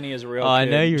but that skinny as a real Oh, kid. I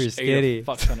know you were Just ate a skinny.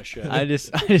 fuck ton of shit. I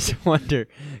just wonder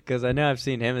because I know I've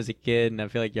seen him as a kid, and I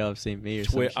feel like y'all have seen me or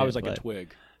some shit. I was like a but,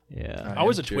 twig. Yeah. I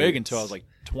was a am twig curious. until I was like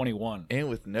 21. and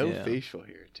with no Yeah. facial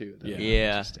hair too. That was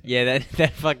Yeah, interesting. yeah.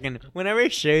 That fucking. Whenever he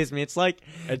shows me, it's like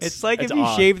It's if it's you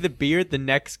odd. shave the beard, the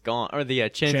neck's gone or the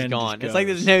chin's Chin gone. just It's like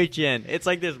there's goes. no chin. It's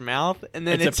like there's mouth, and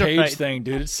then It's a page right. thing,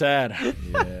 dude. It's sad.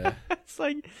 Yeah. It's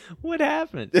like what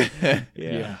happened?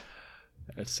 Yeah.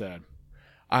 That's sad.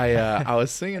 I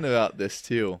was thinking about this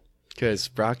too because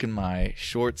Brock and my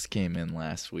shorts came in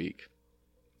last week,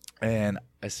 and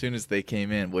as soon as they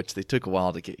came in, which they took a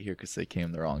while to get here because they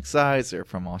came the wrong size, they're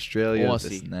from Australia, Aussie.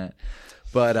 this and that.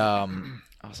 But I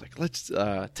was like, let's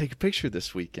take a picture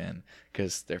this weekend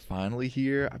because they're finally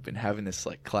here. I've been having this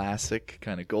like classic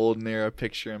kind of golden era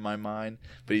picture in my mind,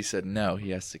 but he said no, he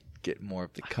has to get more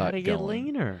of the cut Gotta get going.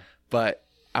 leaner. But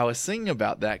I was thinking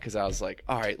about that because I was like,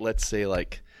 all right, let's say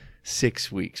like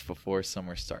 6 weeks before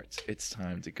summer starts, it's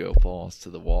time to go balls to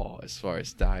the wall as far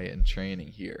as diet and training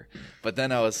here. But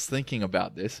then I was thinking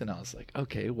about this and I was like,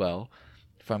 okay, well,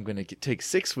 if I'm going to take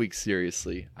 6 weeks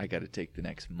seriously, I got to take the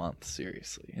next month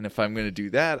seriously. And if I'm going to do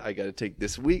that, I got to take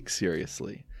this week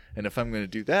seriously. And if I'm going to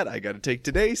do that, I got to take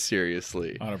today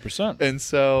seriously. 100%. And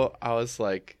so I was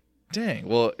like, dang,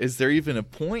 well, is there even a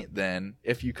point then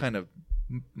if you kind of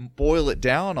boil it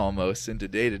down almost into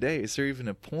day to day? Is there even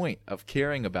a point of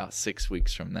caring about 6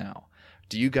 weeks from now?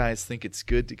 Do you guys think it's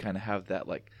good to kind of have that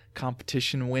like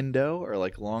competition window or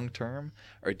like long term?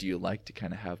 Or do you like to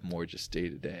kind of have more just day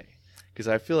to day? Because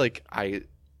I feel like I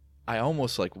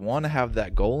almost like want to have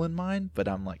that goal in mind, but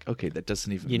I'm like, okay, that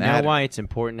doesn't even You matter. know why it's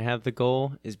important to have the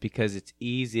goal is because it's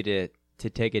easy to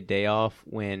take a day off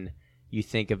when you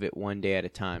think of it one day at a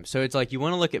time. So it's like you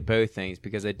want to look at both things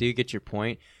because I do get your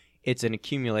point. It's an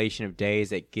accumulation of days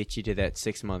that get you to that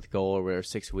 6-month goal or whatever,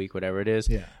 6 week, whatever it is.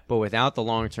 Yeah. But without the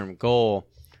long-term goal,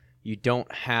 you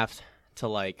don't have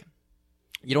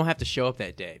to show up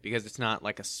that day because it's not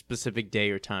like a specific day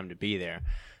or time to be there.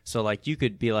 So like you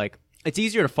could be like, it's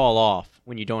easier to fall off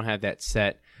when you don't have that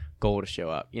set goal to show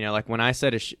up. You know, like when I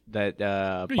set You don't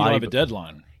have a body,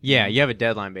 deadline. yeah, you have a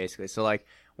deadline basically. So like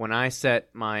when I set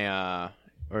my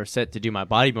set to do my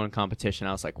bodybuilding competition,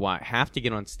 I was like, well, I have to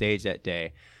get on stage that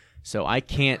day. So I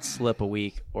can't slip a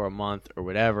week or a month or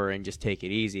whatever and just take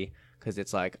it easy because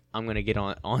it's like I'm going to get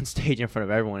on stage in front of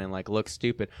everyone and like look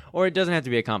stupid. Or it doesn't have to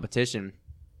be a competition.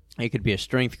 It could be a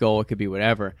strength goal. It could be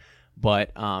whatever.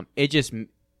 But it just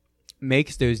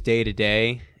makes those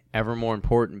day-to-day ever more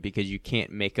important because you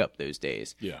can't make up those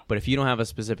days. Yeah. But if you don't have a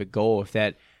specific goal, if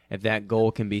that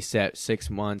goal can be set 6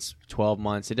 months, 12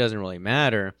 months, it doesn't really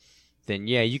matter, then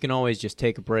yeah, you can always just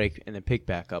take a break and then pick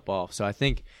back up off. So I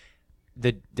think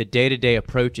the day-to-day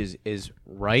approach is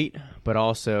right, but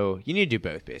also you need to do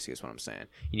both, basically is what I'm saying.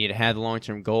 You need to have the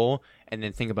long-term goal and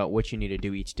then think about what you need to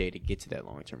do each day to get to that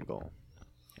long-term goal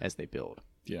as they build.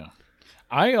 Yeah.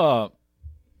 I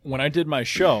when I did my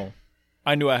show,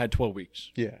 I knew I had 12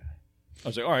 weeks. Yeah. I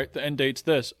was like, all right, the end date's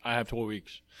this. I have 12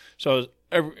 weeks. So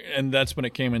and that's when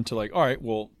it came into like, all right,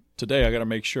 well, today I got to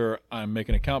make sure I'm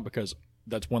making it count because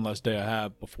that's one less day I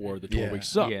have before the 12 weeks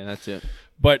is up. Yeah, that's it.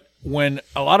 But when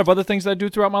a lot of other things that I do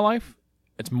throughout my life,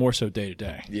 it's more so day to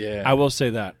day. Yeah. I will say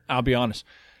that. I'll be honest.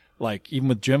 Like, even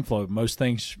with gym flow, most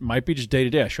things might be just day to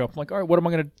day. I show up, I'm like, all right, what am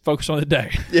I going to focus on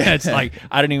today? Yeah. It's like,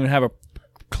 I didn't even have a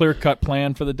clear cut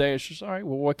plan for the day. It's just, all right,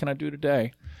 well, what can I do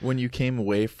today? When you came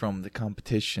away from the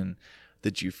competition,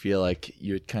 did you feel like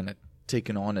you had kind of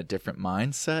taken on a different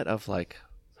mindset of like,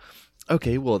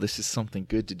 okay, well, this is something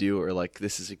good to do, or like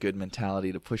this is a good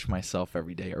mentality to push myself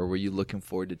every day? Or were you looking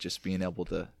forward to just being able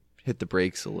to hit the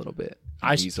brakes a little bit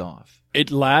and ease off? It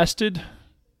lasted,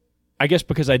 I guess,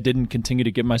 because I didn't continue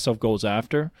to give myself goals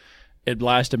after. It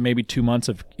lasted maybe 2 months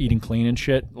of eating clean and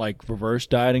shit, like reverse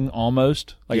dieting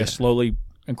almost. Like I slowly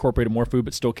incorporated more food,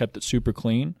 but still kept it super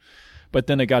clean. But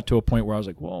then it got to a point where I was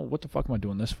like, well, what the fuck am I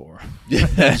doing this for?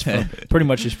 Pretty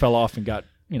much just fell off and got,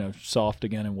 soft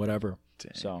again and whatever.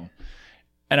 Dang. So,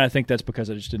 and I think that's because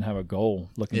I just didn't have a goal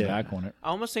looking back on it. I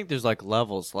almost think there's like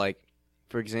levels. Like,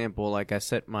 for example, like I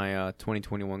set my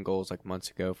 2021 goals like months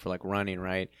ago for like running,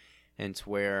 right? And it's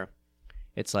where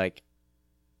it's like,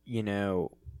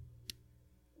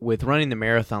 with running the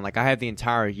marathon, like I have the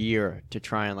entire year to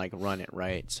try and like run it,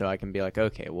 right? So I can be like,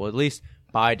 okay, well, at least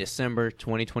by December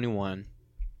 2021,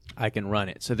 I can run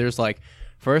it. So there's like,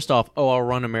 first off, I'll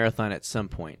run a marathon at some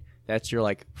point. That's your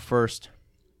like first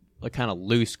like kind of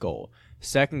loose goal.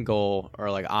 Second goal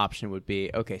or like option would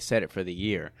be, okay, set it for the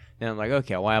year. Then I'm like,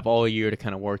 okay, well, I have all year to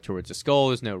kind of work towards this goal.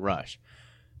 There's no rush.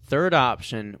 Third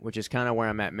option, which is kind of where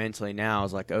I'm at mentally now,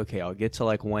 is like, okay, I'll get to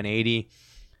like 180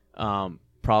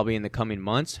 probably in the coming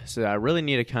months. So I really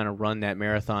need to kind of run that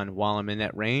marathon while I'm in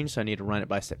that range. So I need to run it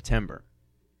by September.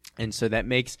 And so that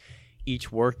makes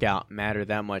each workout matter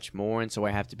that much more. And so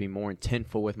I have to be more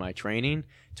intentful with my training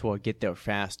to get there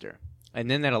faster. And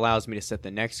then that allows me to set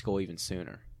the next goal even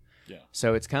sooner. Yeah.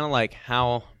 So it's kind of like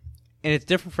how, and it's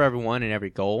different for everyone and every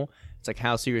goal. It's like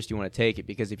how serious do you want to take it?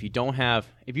 Because if you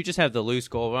just have the loose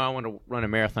goal, well, I want to run a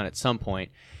marathon at some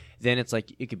point, then it's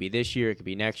like it could be this year, it could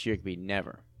be next year, it could be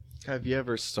never. Have you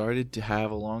ever started to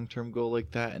have a long-term goal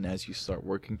like that, and as you start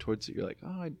working towards it, you're like,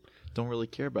 oh, I don't really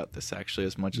care about this actually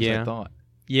as much as I thought?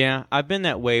 Yeah, I've been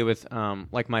that way with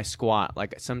like my squat.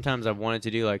 Like sometimes I've wanted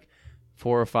to do like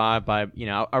 4 or 5 by,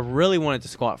 I really wanted to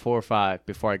squat 4 or 5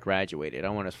 before I graduated. I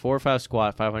wanted a 4 or 5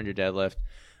 squat, 500 deadlift.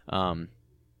 I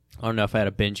don't know if I had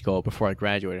a bench goal before I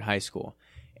graduated high school.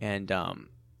 And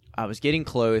I was getting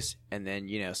close, and then,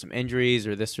 some injuries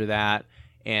or this or that.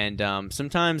 And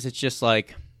sometimes it's just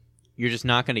like you're just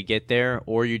not going to get there,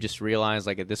 or you just realize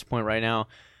like at this point right now,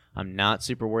 I'm not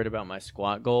super worried about my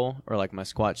squat goal or like my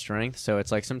squat strength. So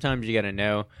it's like sometimes you got to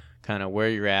know kind of where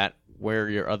you're at, where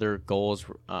your other goals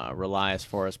rely as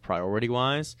far as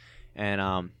priority-wise.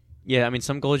 And,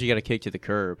 some goals you got to kick to the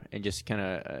curb and just kind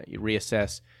of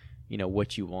reassess,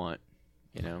 what you want,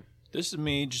 This is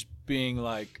me just being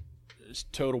like this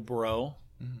total bro.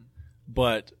 Mm-hmm.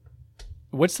 But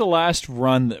what's the last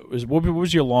run that was? What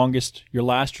was your longest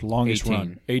 18.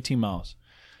 run? 18 miles.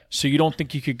 So you don't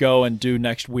think you could go and do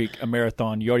next week a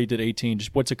marathon? You already did 18.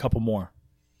 Just what's a couple more?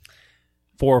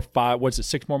 4 or 5? What's it?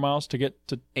 6 more miles to get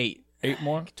to 8? 8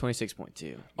 more?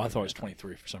 26.2. Oh, I thought it was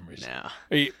 23 for some reason.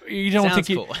 No. You don't Sounds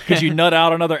think cool. because you nut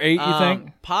out another 8? You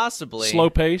think possibly slow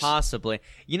pace? Possibly.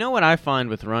 You know what I find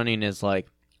with running is like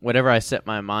whatever I set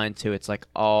my mind to, it's like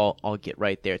I'll get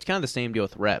right there. It's kind of the same deal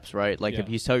with reps, right? Like if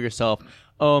you tell yourself,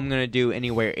 "Oh, I'm gonna do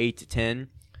anywhere 8 to 10."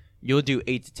 You'll do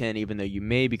 8 to 10 even though you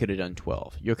maybe could have done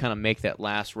 12. You'll kind of make that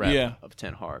last rep of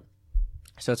 10 hard.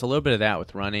 So it's a little bit of that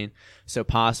with running. So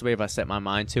possibly if I set my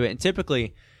mind to it. And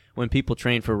typically when people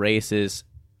train for races,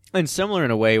 and similar in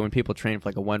a way when people train for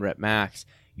like a 1 rep max,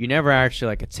 you never actually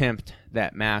like attempt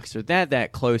that max or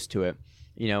that close to it,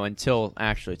 until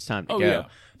actually it's time to go. Yeah.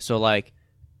 So like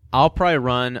I'll probably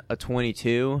run a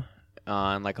 22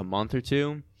 in like a month or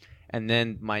two. And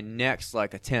then my next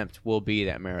like attempt will be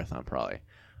that marathon probably.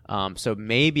 So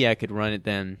maybe I could run it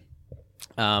then.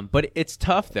 But it's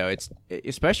tough though. It's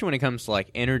especially when it comes to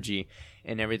like energy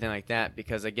and everything like that,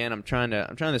 because again, I'm trying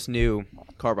this new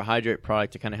carbohydrate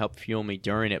product to kind of help fuel me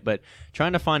during it, but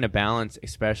trying to find a balance,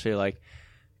 especially like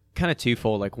kind of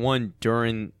twofold, like one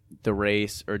during the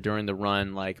race or during the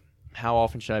run, like how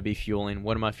often should I be fueling?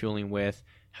 What am I fueling with?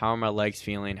 How are my legs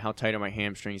feeling? How tight are my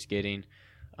hamstrings getting?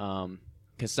 Kind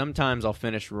because sometimes I'll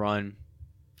finish a run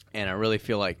and I really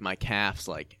feel like my calves,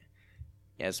 like,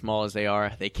 as small as they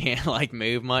are, they can't like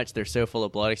move much. They're so full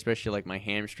of blood, especially like my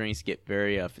hamstrings get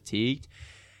very fatigued.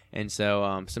 And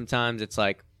so sometimes it's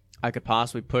like I could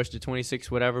possibly push to 26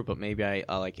 whatever, but maybe I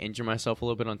like injure myself a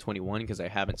little bit on 21 because I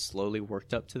haven't slowly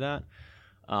worked up to that.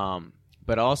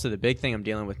 But also the big thing I'm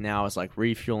dealing with now is like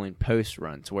refueling post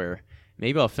runs, where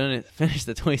maybe I'll finish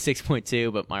the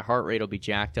 26.2, but my heart rate will be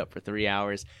jacked up for 3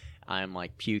 hours. I'm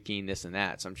like puking, this and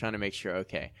that. So I'm trying to make sure,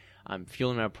 okay, I'm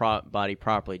fueling my body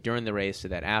properly during the race so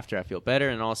that after I feel better,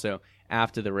 and also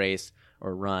after the race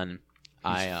or run,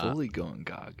 He's fully going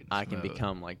Goggins I can mode.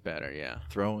 become like better. Yeah.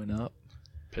 Throwing up.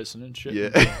 Pissing and shit.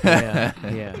 Yeah.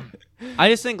 Yeah. I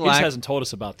just think He just hasn't told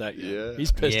us about that yet. Yeah.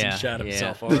 He's pissed Yeah, and shat yeah.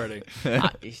 himself already.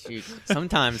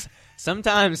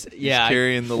 Sometimes, yeah.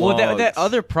 carrying the well, that logs.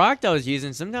 other product I was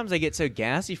using, sometimes I get so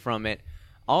gassy from it.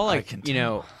 I'll I like, can you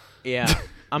know, tell. yeah.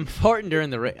 I'm farting during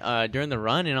the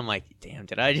run, and I'm like, damn,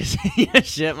 did I just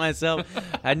shit myself?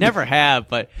 I never have,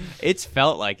 but it's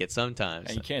felt like it sometimes.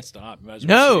 And you can't stop. You might as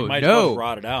No, you might as no. well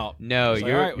rot it out. No, It's like,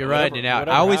 you're all right, you're whatever- riding it out.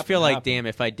 whatever I always happened, feel like, happened. damn,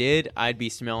 if I did, I'd be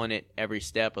smelling it every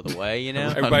step of the way, you know?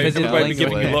 Everybody, Because it everybody be lingers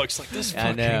giving you there. looks like this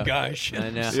I know. fucking guy. Shit. I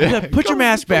know. Yeah. Put your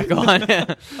mask back on.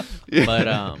 Yeah.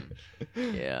 But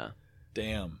yeah.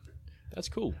 Damn, that's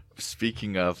cool.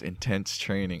 Speaking of intense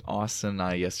training, Austin and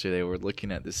I yesterday were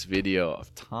looking at this video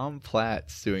of Tom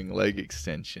Platz doing leg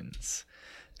extensions.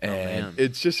 And man.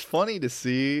 it's just funny to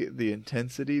see the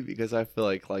intensity, because I feel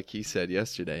like he said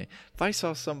yesterday, if I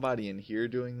saw somebody in here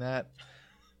doing that,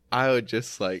 I would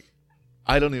just like,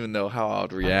 I don't even know how I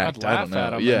would react. I'd laugh I don't know.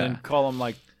 at him Yeah. and then call him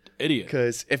like idiot.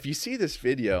 Because if you see this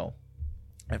video,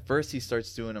 at first he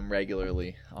starts doing them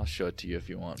regularly. I'll show it to you if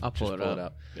you want. I'll pull Just it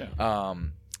up. Yeah.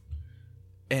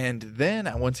 And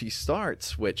then once he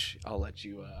starts, which I'll let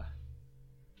you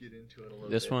get into it a little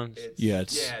This bit. one?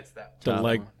 It's that The Top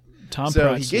leg. one. Tom So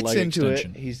Pratt's he gets leg into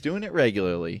extension. it. He's doing it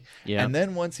regularly. Yeah. And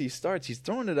then once he starts, he's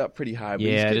throwing it up pretty high, but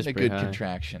Yeah, it he's is getting a pretty good high.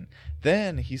 contraction.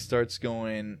 Then he starts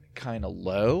going kind of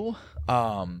low.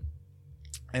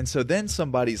 And so then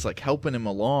somebody's like helping him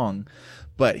along,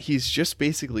 but he's just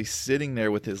basically sitting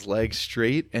there with his legs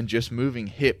straight and just moving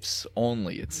hips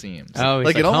only, it seems. Oh, he's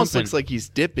like it like almost humping. looks like he's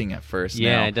dipping at first.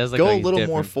 Yeah, now. it does look Go like a he's little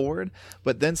more dipping. forward,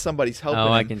 but then somebody's helping Oh,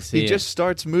 him. I can see he it. just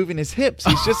starts moving his hips.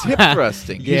 He's just hip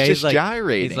thrusting. Yeah, he's just like,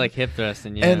 gyrating. He's like hip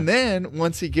thrusting, yeah. And then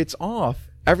once he gets off,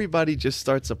 everybody just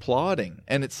starts applauding,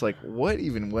 and it's like, what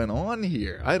even went on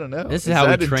here? I don't know. This is how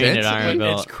we that train at intensity? Iron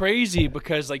Belt. It's crazy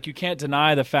because like you can't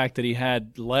deny the fact that he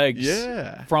had legs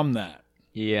Yeah. from that.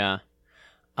 Yeah.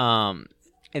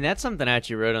 And that's something I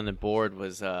actually wrote on the board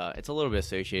was it's a little bit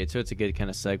associated, so it's a good kind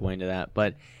of segue into that.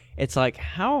 But it's like,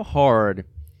 how hard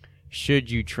should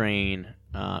you train?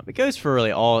 It goes for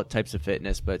really all types of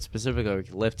fitness, but specifically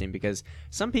like lifting, because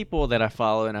some people that I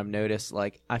follow and I've noticed,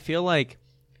 like, I feel like,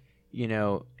 you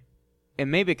know,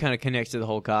 and maybe it kind of connects to the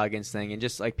whole Goggins thing, and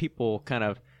just like people kind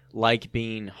of like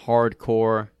being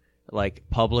hardcore, like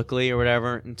publicly or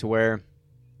whatever, and to where,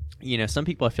 you know, some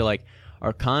people I feel like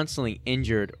are constantly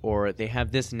injured, or they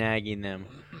have this nagging them,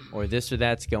 or this or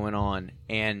that's going on.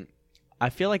 And I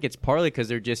feel like it's partly because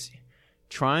they're just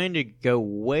trying to go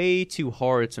way too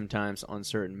hard sometimes on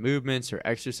certain movements or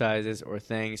exercises or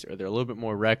things, or they're a little bit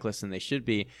more reckless than they should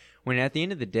be. When at the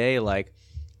end of the day, like,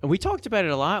 and we talked about it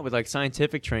a lot with like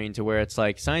scientific training, to where it's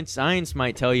like science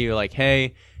might tell you like,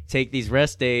 hey, take these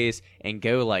rest days and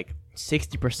go like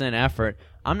 60% effort.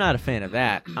 I'm not a fan of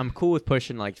that. I'm cool with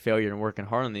pushing like failure and working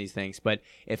hard on these things. But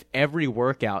if every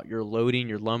workout you're loading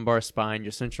your lumbar spine,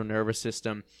 your central nervous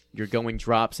system, you're going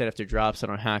drop set after drop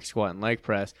set on hack squat and leg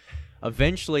press,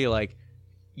 eventually, like,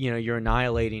 you know, you're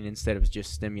annihilating instead of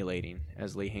just stimulating,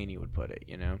 as Lee Haney would put it,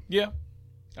 you know? Yeah,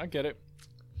 I get it.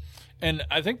 And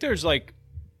I think there's like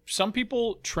some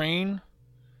people train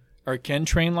or can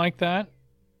train like that.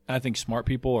 I think smart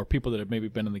people or people that have maybe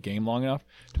been in the game long enough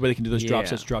to where they can do those drop Yeah.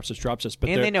 sets, drop sets, drop sets. But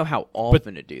And they're- they know how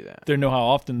often to do that. they know how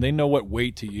often, they know what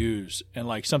weight to use, and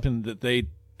like something that they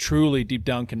truly deep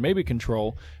down can maybe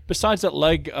control. Besides that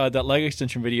leg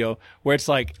extension video where it's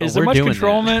like, is there we're much doing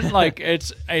controlment? that. Like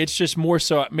it's just more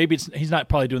so. Maybe he's not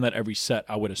probably doing that every set,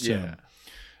 I would assume,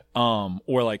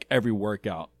 or like every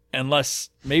workout, unless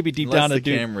maybe deep Unless down the the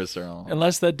dude, cameras are on.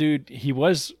 unless that dude he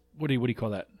was what do you call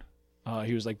that?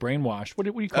 He was like brainwashed. What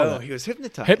do you call that? He was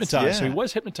hypnotized. Hypnotized. Yeah. So he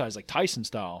was hypnotized, like Tyson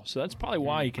style. So that's probably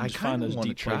why he can I just find kind of those want to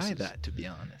deep try places. that, to be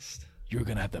honest. You're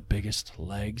gonna have the biggest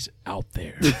legs out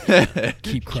there.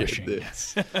 Keep crushing.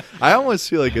 Goodness. I almost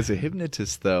feel like as a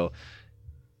hypnotist, though,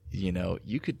 you know,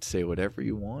 you could say whatever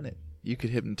you wanted. You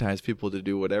could hypnotize people to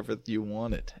do whatever you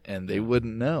wanted, and they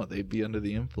wouldn't know. They'd be under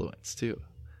the influence too.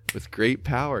 With great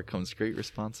power comes great Yeah,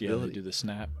 responsibility. they do the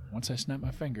snap. Once I snap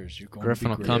my fingers, you're going Griffin to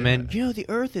will be come great. in. You know, the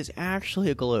Earth is actually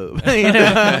a globe. You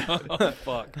know? Oh,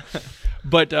 fuck.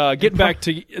 But getting back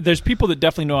to, there's people that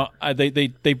definitely know.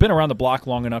 They've been around the block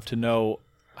long enough to know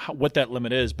what that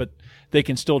limit is, but they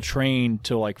can still train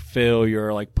to like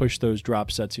failure, like push those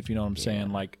drop sets, if you know what I'm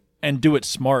saying, like, and do it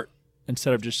smart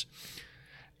instead of just.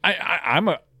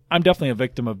 I'm definitely a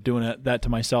victim of doing that to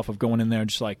myself, of going in there and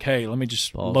just like, hey, let me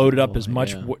just load it up as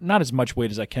much, not as much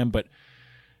weight as I can, but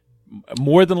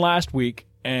more than last week.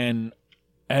 And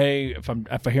hey, if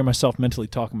I hear myself mentally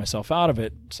talking myself out of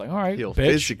it, it's like, all right, He'll bitch.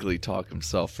 physically talk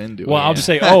himself into it. Well, I'll just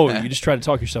say, oh, you just try to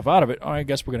talk yourself out of it. All right, I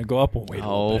guess we're going to go up a weight. Oh,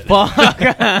 a little bit. fuck.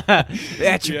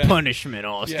 That's your Yeah. punishment,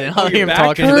 Austin. Yeah. I'll Oh, hear your him back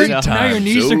talking to hurt? himself. Now your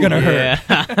knees are going to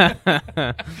hurt.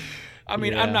 Yeah. I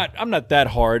mean, Yeah. I'm not that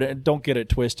hard. Don't get it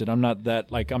twisted. I'm not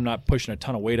that, like, I'm not pushing a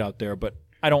ton of weight out there, but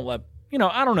I don't let,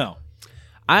 I don't know.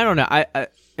 I don't know. I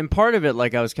and part of it,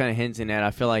 like I was kind of hinting at, I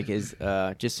feel like is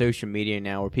just social media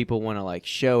now, where people want to like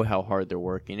show how hard they're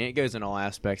working. And it goes in all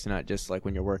aspects, not just like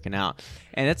when you're working out.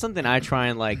 And that's something I try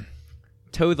and like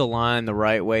toe the line the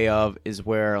right way of, is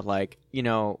where like,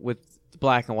 with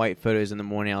black and white photos in the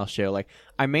morning, I'll show like,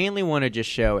 I mainly want to just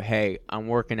show, hey, I'm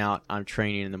working out, I'm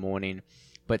training in the morning.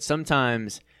 But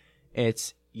sometimes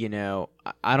it's,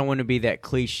 I don't want to be that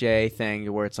cliche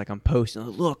thing where it's like I'm posting,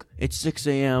 look, it's 6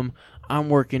 a.m., I'm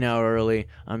working out early,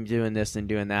 I'm doing this and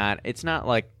doing that. It's not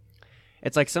like,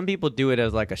 it's like some people do it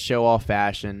as like a show-off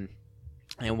fashion.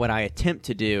 And what I attempt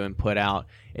to do and put out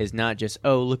is not just,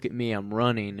 oh, look at me, I'm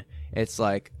running. It's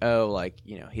like, oh, like,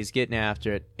 he's getting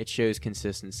after it. It shows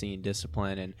consistency and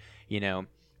discipline. And,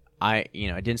 I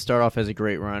didn't start off as a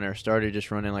great runner, started just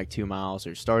running like 2 miles,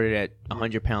 or started at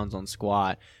 100 pounds on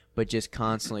squat, but just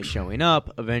constantly showing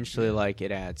up, eventually like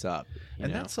it adds up.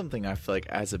 And that's something I feel like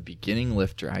as a beginning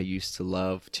lifter I used to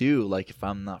love too. Like if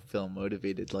I'm not feeling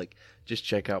motivated, like just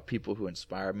check out people who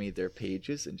inspire me, their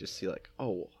pages, and just see like,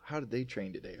 oh, how did they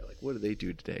train today? Or like, what did they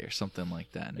do today? Or something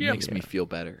like that. And it makes me feel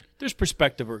better. There's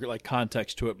perspective or like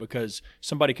context to it, because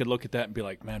somebody could look at that and be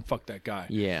like, man, fuck that guy.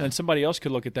 Yeah. And then somebody else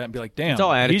could look at that and be like, damn, It's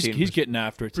all attitude. he's getting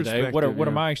after it today. What Perspective,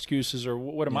 are my excuses, or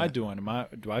what am I doing?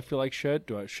 Do I feel like shit?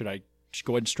 Should I just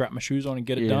go ahead and strap my shoes on and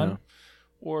get it done?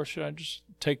 Or should I just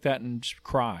take that and just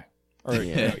cry? Or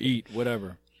eat,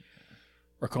 whatever.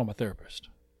 Or call my therapist.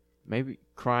 Maybe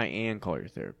cry and call your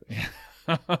therapist.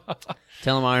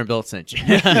 Tell him Iron Belt sent you.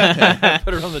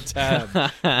 Put it on the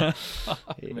tab.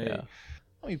 Yeah.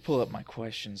 Let me pull up my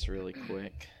questions really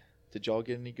quick. Did y'all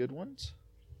get any good ones?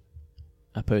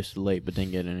 I posted late, but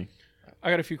didn't get any. I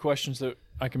got a few questions that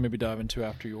I can maybe dive into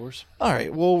after yours. All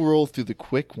right, we'll roll through the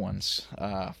quick ones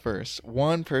first.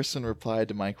 One person replied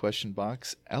to my question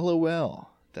box, LOL.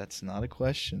 That's not a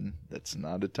question. That's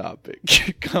not a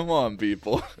topic. Come on,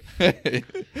 people.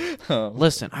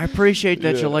 Listen, I appreciate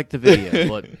that you like the video,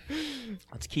 but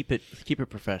let's keep it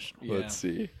professional. Yeah. Let's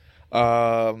see.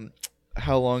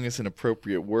 How long is an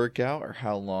appropriate workout, or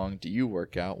how long do you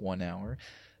work out? 1 hour.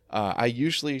 I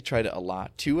usually try to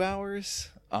allot 2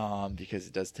 hours because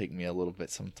it does take me a little bit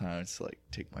sometimes to like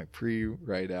take my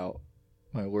write out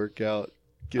my workout.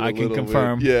 I can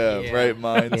confirm. Right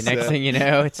mindset. Next thing you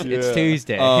know, it's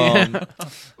Tuesday.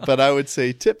 But I would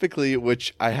say typically,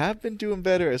 which I have been doing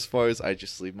better as far as I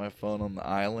just leave my phone on the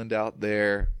island out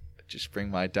there, just bring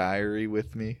my diary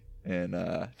with me and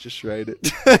just write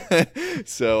it.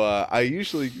 So I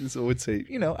usually would say,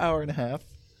 hour and a half.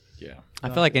 Yeah. I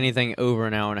feel like anything over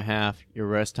an hour and a half, your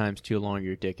rest time's too long,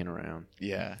 you're dicking around.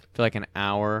 Yeah. I feel like an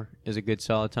hour is a good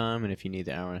solid time, and if you need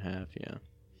the hour and a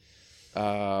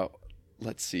half,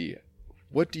 Let's see.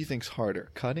 What do you think's harder,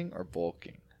 cutting or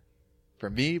bulking? For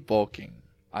me, bulking.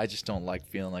 I just don't like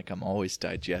feeling like I'm always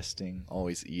digesting,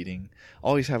 always eating,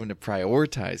 always having to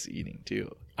prioritize eating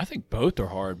too. I think both are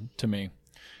hard to me.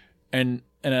 And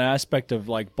an aspect of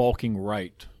like bulking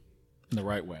right, in the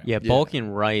right way. yeah, bulking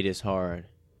right is hard.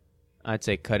 I'd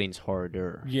say cutting's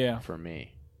harder. Yeah. For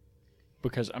me.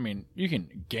 Because, I mean, you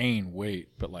can gain weight,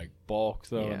 but like bulk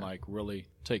though, and Yeah. like really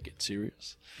take it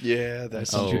serious. Yeah, that's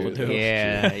Some true. people do.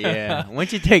 Yeah.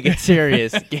 Once you take it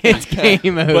serious, it's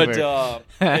game over.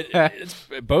 But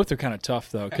both are kind of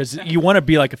tough though, because you want to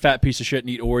be like a fat piece of shit and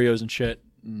eat Oreos and shit,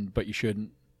 but you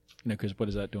shouldn't, because what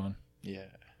is that doing? Yeah.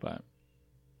 But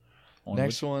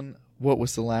Next one. What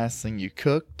was the last thing you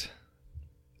cooked?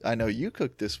 I know you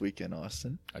cooked this weekend,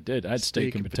 Austin. I did. I had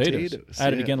steak and potatoes. I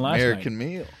had it again last American night.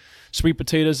 meal. Sweet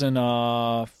potatoes and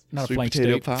not Sweet a flank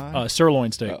potato steak, pie?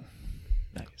 sirloin steak. Oh,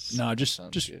 nice. No, just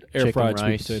good. air fried Chicken,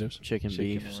 sweet rice, potatoes. chicken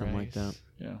beef, Chicken, something like rice. that.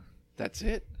 Yeah. That's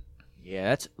it? Yeah,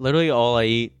 that's literally all I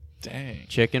eat. Dang.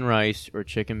 Chicken rice or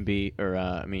chicken beef,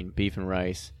 or beef and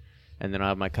rice. and then I'll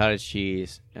have my cottage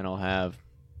cheese, and I'll have,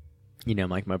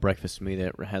 like my breakfast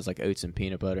smoothie that has like oats and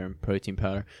peanut butter and protein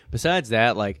powder. Besides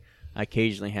that, like I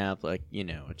occasionally have like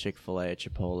a Chick-fil-A, a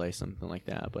Chipotle, something like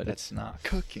that. But That's not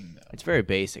cooking though. it's very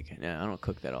basic. No, I don't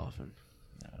cook that often.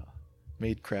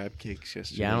 Made crab cakes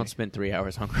yesterday. Yeah, I don't spend 3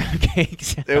 hours on crab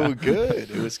cakes. They were good.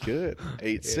 It was good.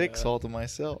 Ate 6 all to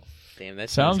myself. Damn,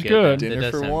 that Sounds good. That Dinner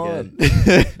does for sound one.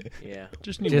 good. Yeah,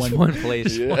 Just need just one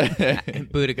place. Yeah.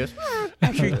 And Buddha goes,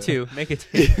 I'll treat 2. Make it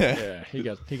 2. Yeah, he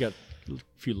got a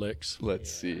few licks.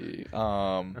 Let's see.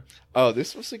 Oh,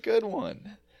 this was a good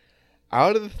one.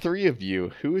 Out of the 3 of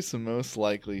you, who is the most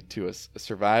likely to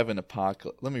survive an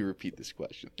apocalypse? Let me repeat this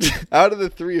question. Out of the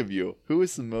 3 of you, who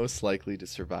is the most likely to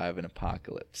survive an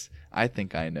apocalypse? I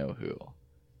think I know who.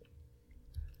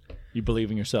 You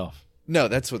believe in yourself. No,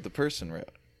 that's what the person wrote.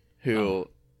 Who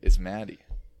is Maddie?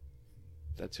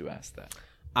 That's who asked that.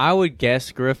 I would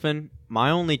guess, Griffin, my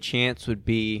only chance would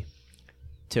be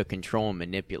to control and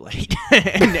manipulate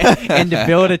and to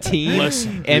build a team.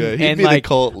 Listen. And, Yeah, he'd and be the like,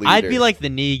 cult leader. I'd be like the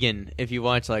Negan if you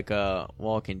watch like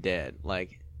Walking Dead.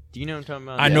 Like, do you know what I'm talking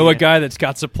about? I know a guy that's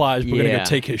got supplies. We're gonna Yeah. go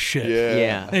take his shit. Yeah.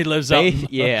 Yeah. He lives out in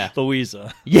Yeah.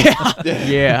 Louisa.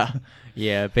 Yeah.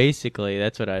 Yeah. Basically,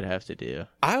 that's what I'd have to do.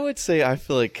 I would say I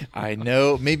feel like I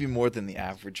know, maybe more than the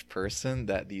average person,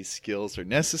 that these skills are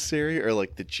necessary or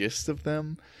like the gist of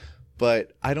them.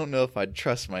 But I don't know if I'd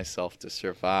trust myself to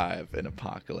survive an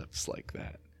apocalypse like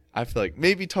that. I feel like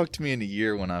maybe talk to me in a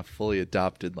year when I've fully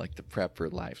adopted like the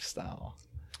prepper lifestyle.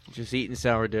 Just eating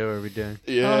sourdough every day.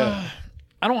 Yeah.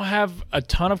 I don't have a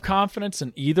ton of confidence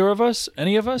in either of us,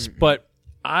 any of us, but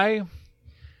I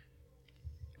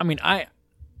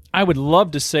would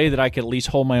love to say that I could at least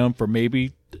hold my own for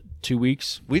maybe 2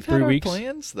 weeks, We've 3 had our weeks.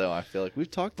 plans though. I feel like we've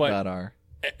talked But- about our.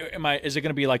 Is it going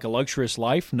to be like a luxurious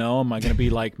life? No. Am I going to be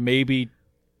like maybe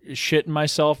shitting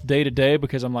myself day to day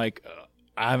because I'm like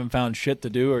I haven't found shit to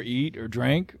do or eat or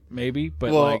drink? Maybe,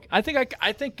 but Well- like I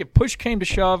think if push came to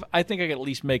shove, I think I could at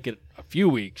least make it a few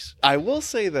weeks. I will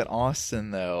say that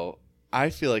Austin though, I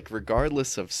feel like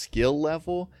regardless of skill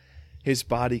level, his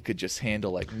body could just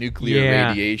handle like nuclear Yeah.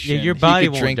 radiation. Yeah, your body he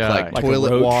could won't drink die. like Like a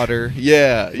toilet roach. water.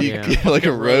 Yeah, Yeah. like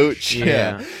a roach. Yeah.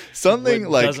 Yeah, something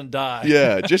like doesn't die.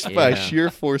 Yeah, just by Yeah. sheer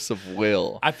force of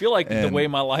will. I feel like the And- way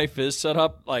my life is set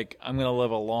up, like I'm gonna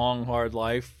live a long, hard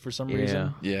life for some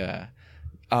reason. Yeah,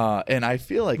 and I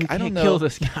feel like I don't Can't know. kill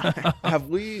this guy. Have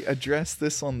we addressed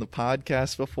this on the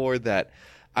podcast before? That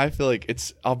I feel like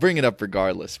it's. I'll bring it up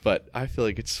regardless, but I feel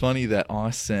like it's funny that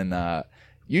Austin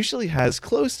usually has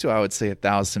close to, I would say,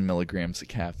 1,000 milligrams of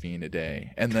caffeine a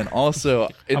day, and then also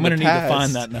in I'm gonna the need past, to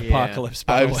find that in the Yeah. apocalypse.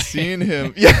 By the I've way. seen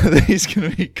him. Yeah, he's gonna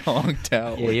be conked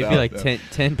out. Yeah, you'd without be like them.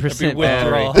 10%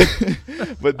 withdrawal. battery.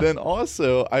 But then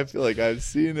also, I feel like I've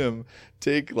seen him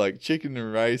take like chicken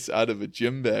and rice out of a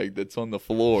gym bag that's on the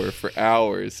floor for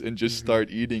hours and just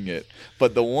start eating it.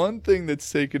 But the one thing that's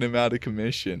taken him out of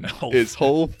commission is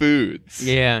Whole Foods.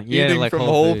 Yeah, Eating like from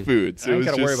Whole Whole Foods. I ain't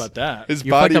gotta worry about that. His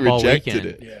You body fucked up all rejected weekend.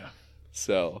 it. Yeah.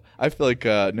 So I feel like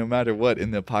no matter what,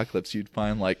 in the apocalypse, you'd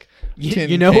find like tin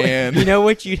You know, can. you know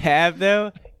what you'd have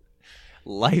though?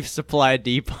 Life supply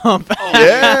depump.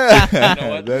 Yeah, You know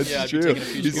what? that's Yeah, I'd be true. taking a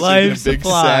few He's scoops. taking a Life big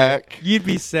supply. sack. You'd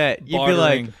be set. You'd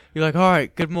Bartering. be like, all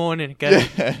right, good morning. Gotta,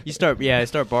 Yeah. You start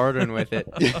bartering with it.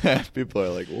 Yeah, people are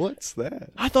like, "What's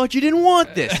that?" I thought you didn't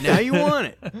want this. Now you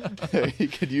want it. He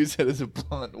could use it as a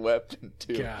blunt weapon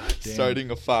too. God damn.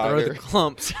 Starting a Throw fire. the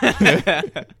clumps.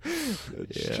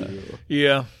 That's Yeah. true.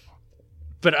 Yeah,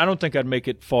 but I don't think I'd make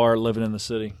it far living in the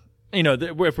city. You know,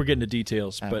 if we're getting to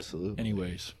details. Absolutely. But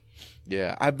anyways,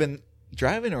 Yeah, I've been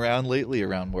driving around lately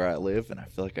around where I live, and I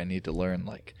feel like I need to learn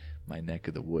like my neck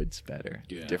of the woods better.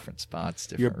 Yeah. Different spots,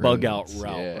 different your bug out roads.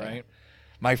 route, Yeah. right?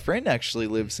 My friend actually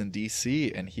lives in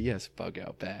DC, and he has a bug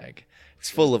out bag. It's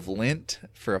full of lint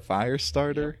for a fire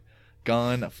starter,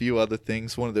 gun, a few other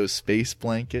things, one of those space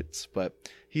blankets. But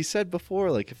he said before,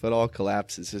 like, if it all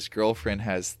collapses, his girlfriend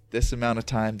has this amount of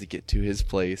time to get to his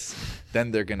place.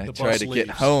 Then they're going to The try bus to get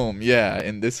leaves. home,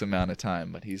 in this amount of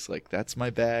time. But he's like, that's my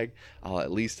bag. I'll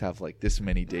at least have, like, this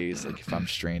many days, like, if I'm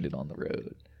stranded on the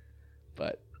road.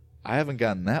 But I haven't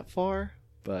gotten that far,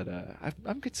 but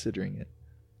I'm considering it.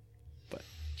 But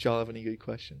do y'all have any good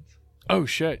questions? Oh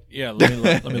shit! Yeah, let me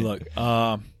look. Let me look.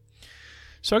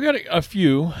 So I got a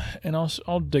few, and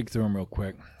I'll dig through them real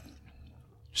quick.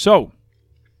 So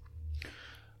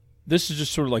this is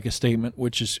just sort of like a statement,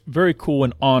 which is very cool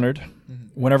and honored.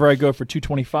 Whenever I go for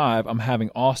 225, I'm having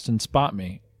Austin spot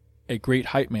me, a great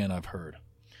hype man I've heard.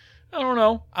 I don't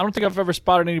know. I don't think I've ever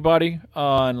spotted anybody,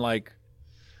 and like,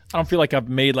 I don't feel like I've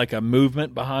made like a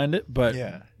movement behind it, but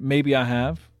Yeah. maybe I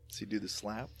have. So you do the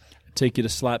slap? Take you to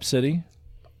Slap City.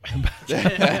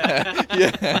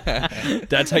 Yeah.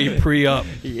 That's how you pre-up.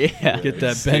 Yeah. Get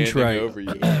that bench Standing right. over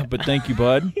you. But thank you,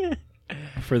 bud,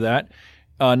 for that.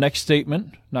 Next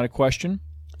statement, not a question,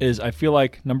 is I feel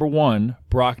like, number one,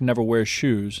 Brock never wears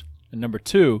shoes. And number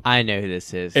two, I know who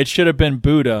this is. it should have been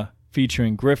Buddha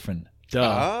featuring Griffin. Duh.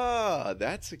 Ah,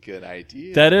 that's a good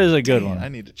idea. That is a good Damn, one. I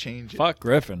need to change it. Fuck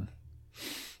Griffin.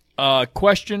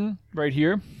 Question right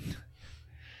here.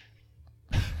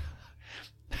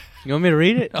 You want me to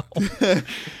read it?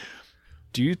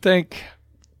 Do you think...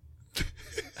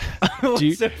 What's Do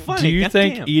you, so funny? do you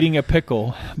think Goddamn. eating a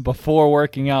pickle before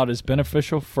working out is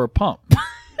beneficial for a pump?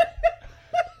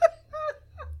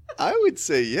 I would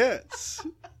say yes.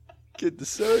 Get the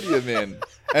sodium in.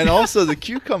 And also the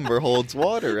cucumber holds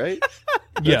water, right?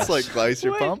 Yes. That's like glycer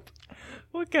What? pump.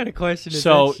 What kind of question is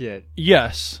So, that shit?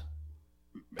 yes.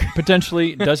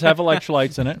 Potentially, it does have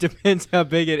electrolytes in it. Depends how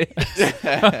big it is.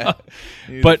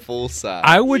 Need But a full size.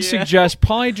 I would Yeah. suggest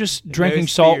probably just drinking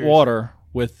Those salt fears.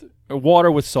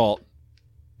 water with salt,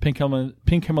 pink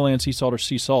Himalayan sea salt or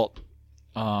sea salt,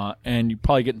 and you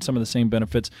probably get some of the same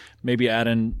benefits. Maybe add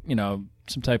in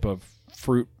some type of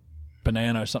fruit,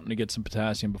 banana or something to get some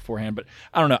potassium beforehand. But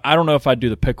I don't know. I don't know if I'd do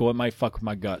the pickle. It might fuck with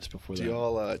my guts before Do that.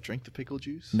 y'all drink the pickle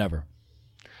juice? Never.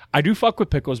 I do fuck with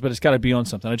pickles, but it's got to be on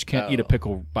something. I just can't eat a Oh.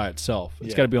 pickle by itself. It's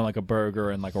Yeah. got to be on like a burger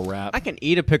and like a wrap. I can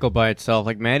eat a pickle by itself.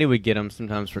 Like Maddie would get them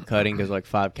sometimes for cutting because like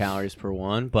 5 calories per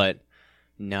one. But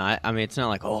no, I mean it's not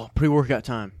like pre-workout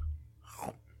time.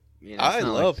 You know, it's I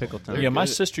not love like pickle them. time. Yeah, my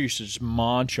good. sister used to just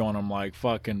munch on them like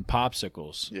fucking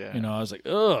popsicles. Yeah. I was like,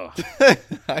 ugh.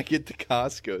 I get the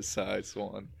Costco size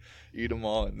one. Eat them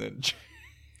all, and then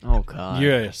Oh god.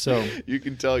 Yeah, so you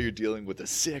can tell you're dealing with a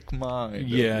sick mind.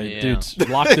 yeah, Yeah. dude,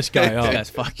 lock this guy This up. guy's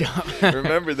fucked up.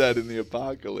 Remember that in the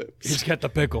apocalypse. He's got the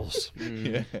pickles.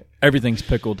 Yeah. Everything's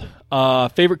pickled.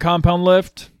 Favorite compound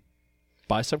lift?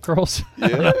 Bicep curls.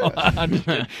 Yeah. I'm just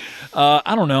kidding.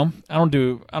 I don't know. I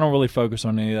don't really focus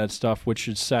on any of that stuff, which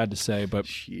is sad to say, but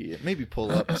Shit. Maybe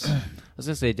pull-ups. I was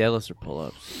gonna say deadlifts or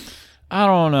pull-ups. I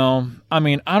don't know. I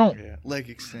mean, Yeah.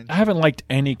 Leg extension. I haven't liked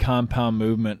any compound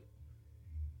movement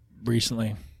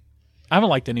recently. I haven't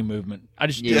liked any movement. I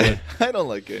just do Yeah. it. I don't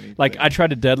like anything. Like I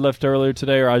tried to deadlift earlier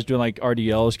today, or I was doing like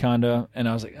RDLs kind of, and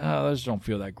I was like, oh, those don't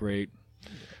feel that great.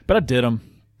 But I did them.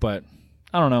 But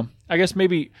I don't know. I guess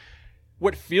maybe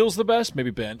what feels the best,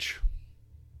 maybe bench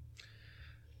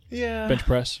yeah.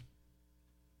 press.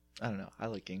 I don't know. I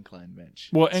like incline bench.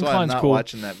 Well, That's why I'm incline's not cool.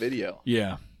 watching that video.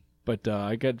 Yeah, but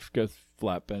I get go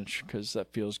flat bench because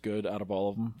that feels good out of all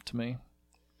of them to me.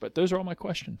 But those are all my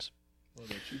questions. What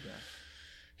about you guys?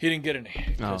 He didn't get any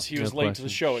because he was no late to the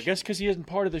questions. show. I guess because he isn't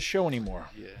part of the show anymore.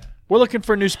 Yeah. We're looking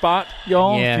for a new spot,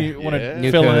 y'all. Yeah. If you want to Yeah.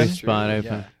 New fill coach in. spot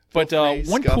open. But Face,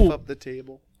 one scuff cool up the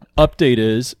table. update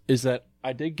is that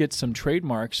I did get some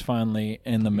trademarks finally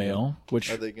in the mail,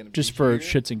 which Are they gonna be just for here?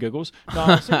 shits and giggles. No,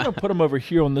 I was going to put them over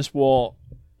here on this wall.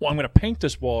 Well, I'm going to paint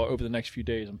this wall over the next few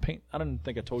days. I didn't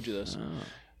think I told you this.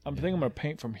 I'm thinking I'm going to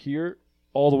paint from here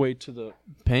all the way to the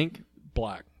Pink?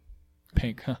 black,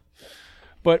 pink. Huh?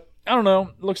 But I don't know.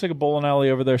 It looks like a bowling alley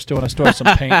over there still, and I still have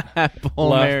some paint Bull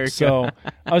left. America. So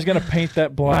I was going to paint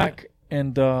that black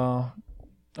and I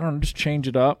don't know, just change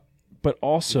it up. But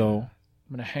also,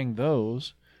 I'm going to hang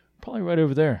those probably right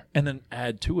over there and then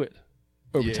add to it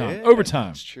over time. Over time.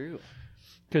 That's true.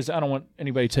 Because I don't want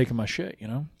anybody taking my shit,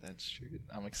 That's true.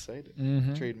 I'm excited.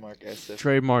 Mhm. Trademark SF.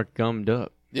 Trademark gummed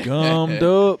up. Gummed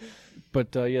up. But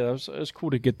yeah, it was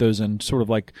cool to get those in. Sort of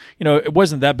like, it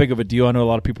wasn't that big of a deal. I know a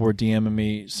lot of people were DMing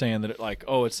me saying that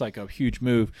it's like a huge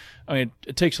move. I mean,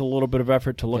 it takes a little bit of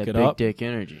effort to look That it big up, dick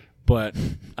energy. but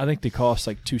I think they cost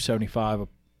like $275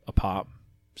 a pop,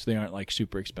 so they aren't like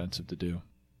super expensive to do.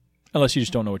 Unless you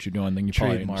just don't know what you're doing, then you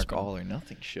probably Trademark spend- all or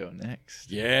nothing show next.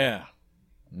 Yeah,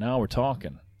 now we're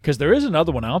talking. Because there is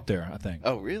another one out there, I think.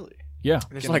 Oh, really? Yeah,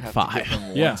 There's Gonna like have to 5. give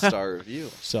them a Yeah. 1-star review.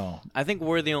 so I think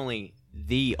we're the only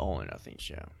all or nothing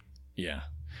show. yeah.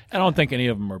 I don't think any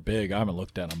of them are big. I haven't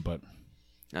looked at them, but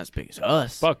Not as big as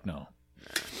us. fuck no.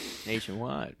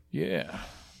 Nationwide. Yeah,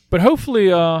 but hopefully,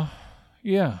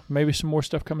 maybe some more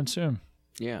stuff coming soon.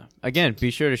 Yeah. Again, be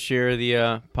sure to share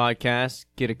the podcast.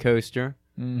 Get a coaster.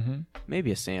 Mm-hmm.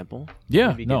 Maybe a sample. Yeah,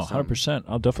 Maybe no, get some- 100%.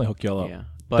 I'll definitely hook y'all up. Yeah.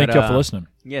 But, Thank y'all for listening.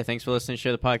 Yeah, thanks for listening.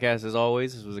 Share the podcast as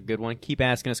always. This was a good one. Keep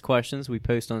asking us questions. We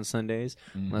post on Sundays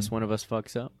unless one of us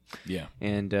fucks up. Yeah.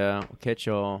 And we'll catch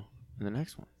y'all in the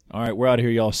next one. All right, we're out of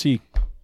here, y'all. See.